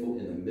was faithful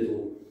in the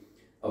middle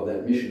of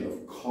that mission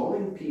of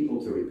calling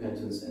people to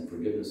repentance and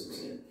forgiveness of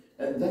sin.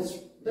 And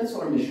that's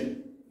our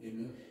mission.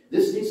 Amen.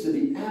 This needs to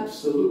be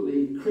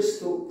absolutely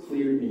crystal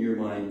clear in your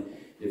mind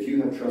if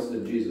you have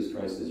trusted Jesus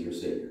Christ as your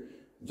Savior.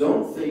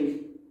 Don't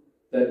think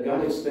that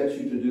God expects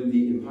you to do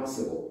the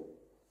impossible.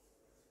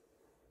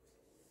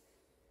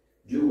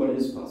 Do what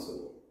is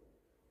possible.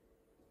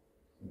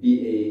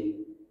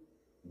 Be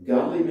a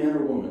godly man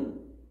or woman.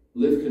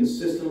 Live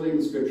consistently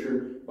with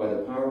Scripture by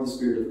the power of the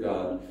Spirit of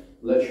God.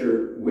 Let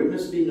your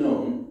witness be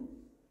known,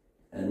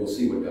 and we'll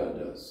see what God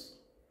does.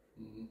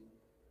 Mm-hmm.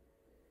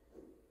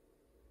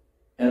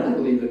 And I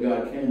believe that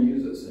God can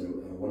use us in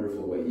a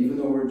wonderful way, even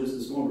though we're just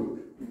a small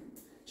group,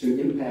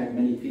 to impact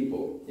many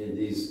people in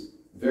these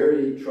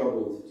very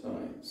troubled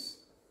times.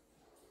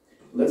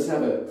 Let's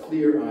have a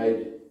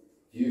clear-eyed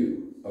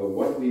view of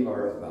what we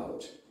are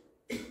about,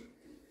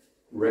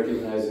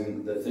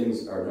 recognizing that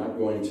things are not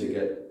going to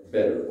get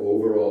better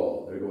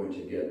overall. They're going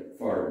to get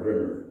far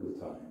grimmer with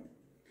time.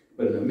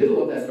 But in the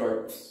middle of that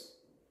darkness,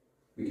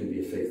 we can be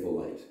a faithful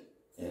light.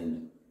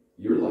 And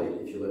your light,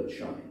 if you let it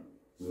shine,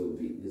 will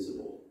be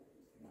visible.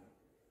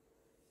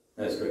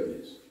 That's great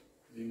news.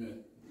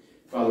 Amen.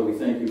 Father, we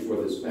thank you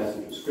for this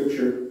passage of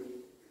Scripture.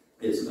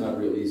 It's not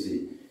real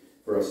easy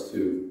for us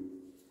to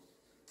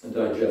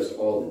digest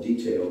all the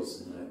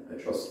details. And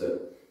I trust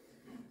that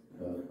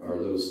our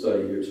little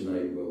study here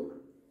tonight will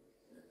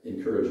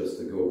encourage us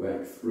to go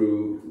back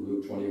through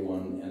Luke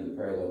 21 and the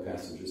parallel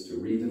passages, to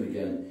read them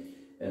again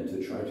and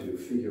to try to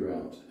figure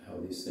out how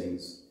these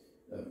things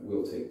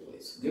will take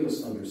place. Give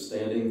us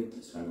understanding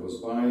as time goes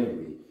by and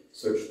we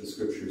search the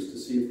Scriptures to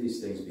see if these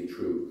things be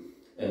true.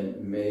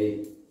 And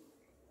may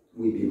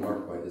we be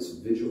marked by this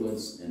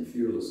vigilance and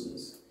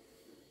fearlessness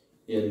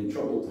in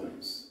troubled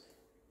times.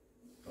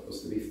 Help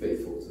us to be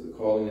faithful to the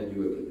calling that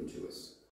you have given to us.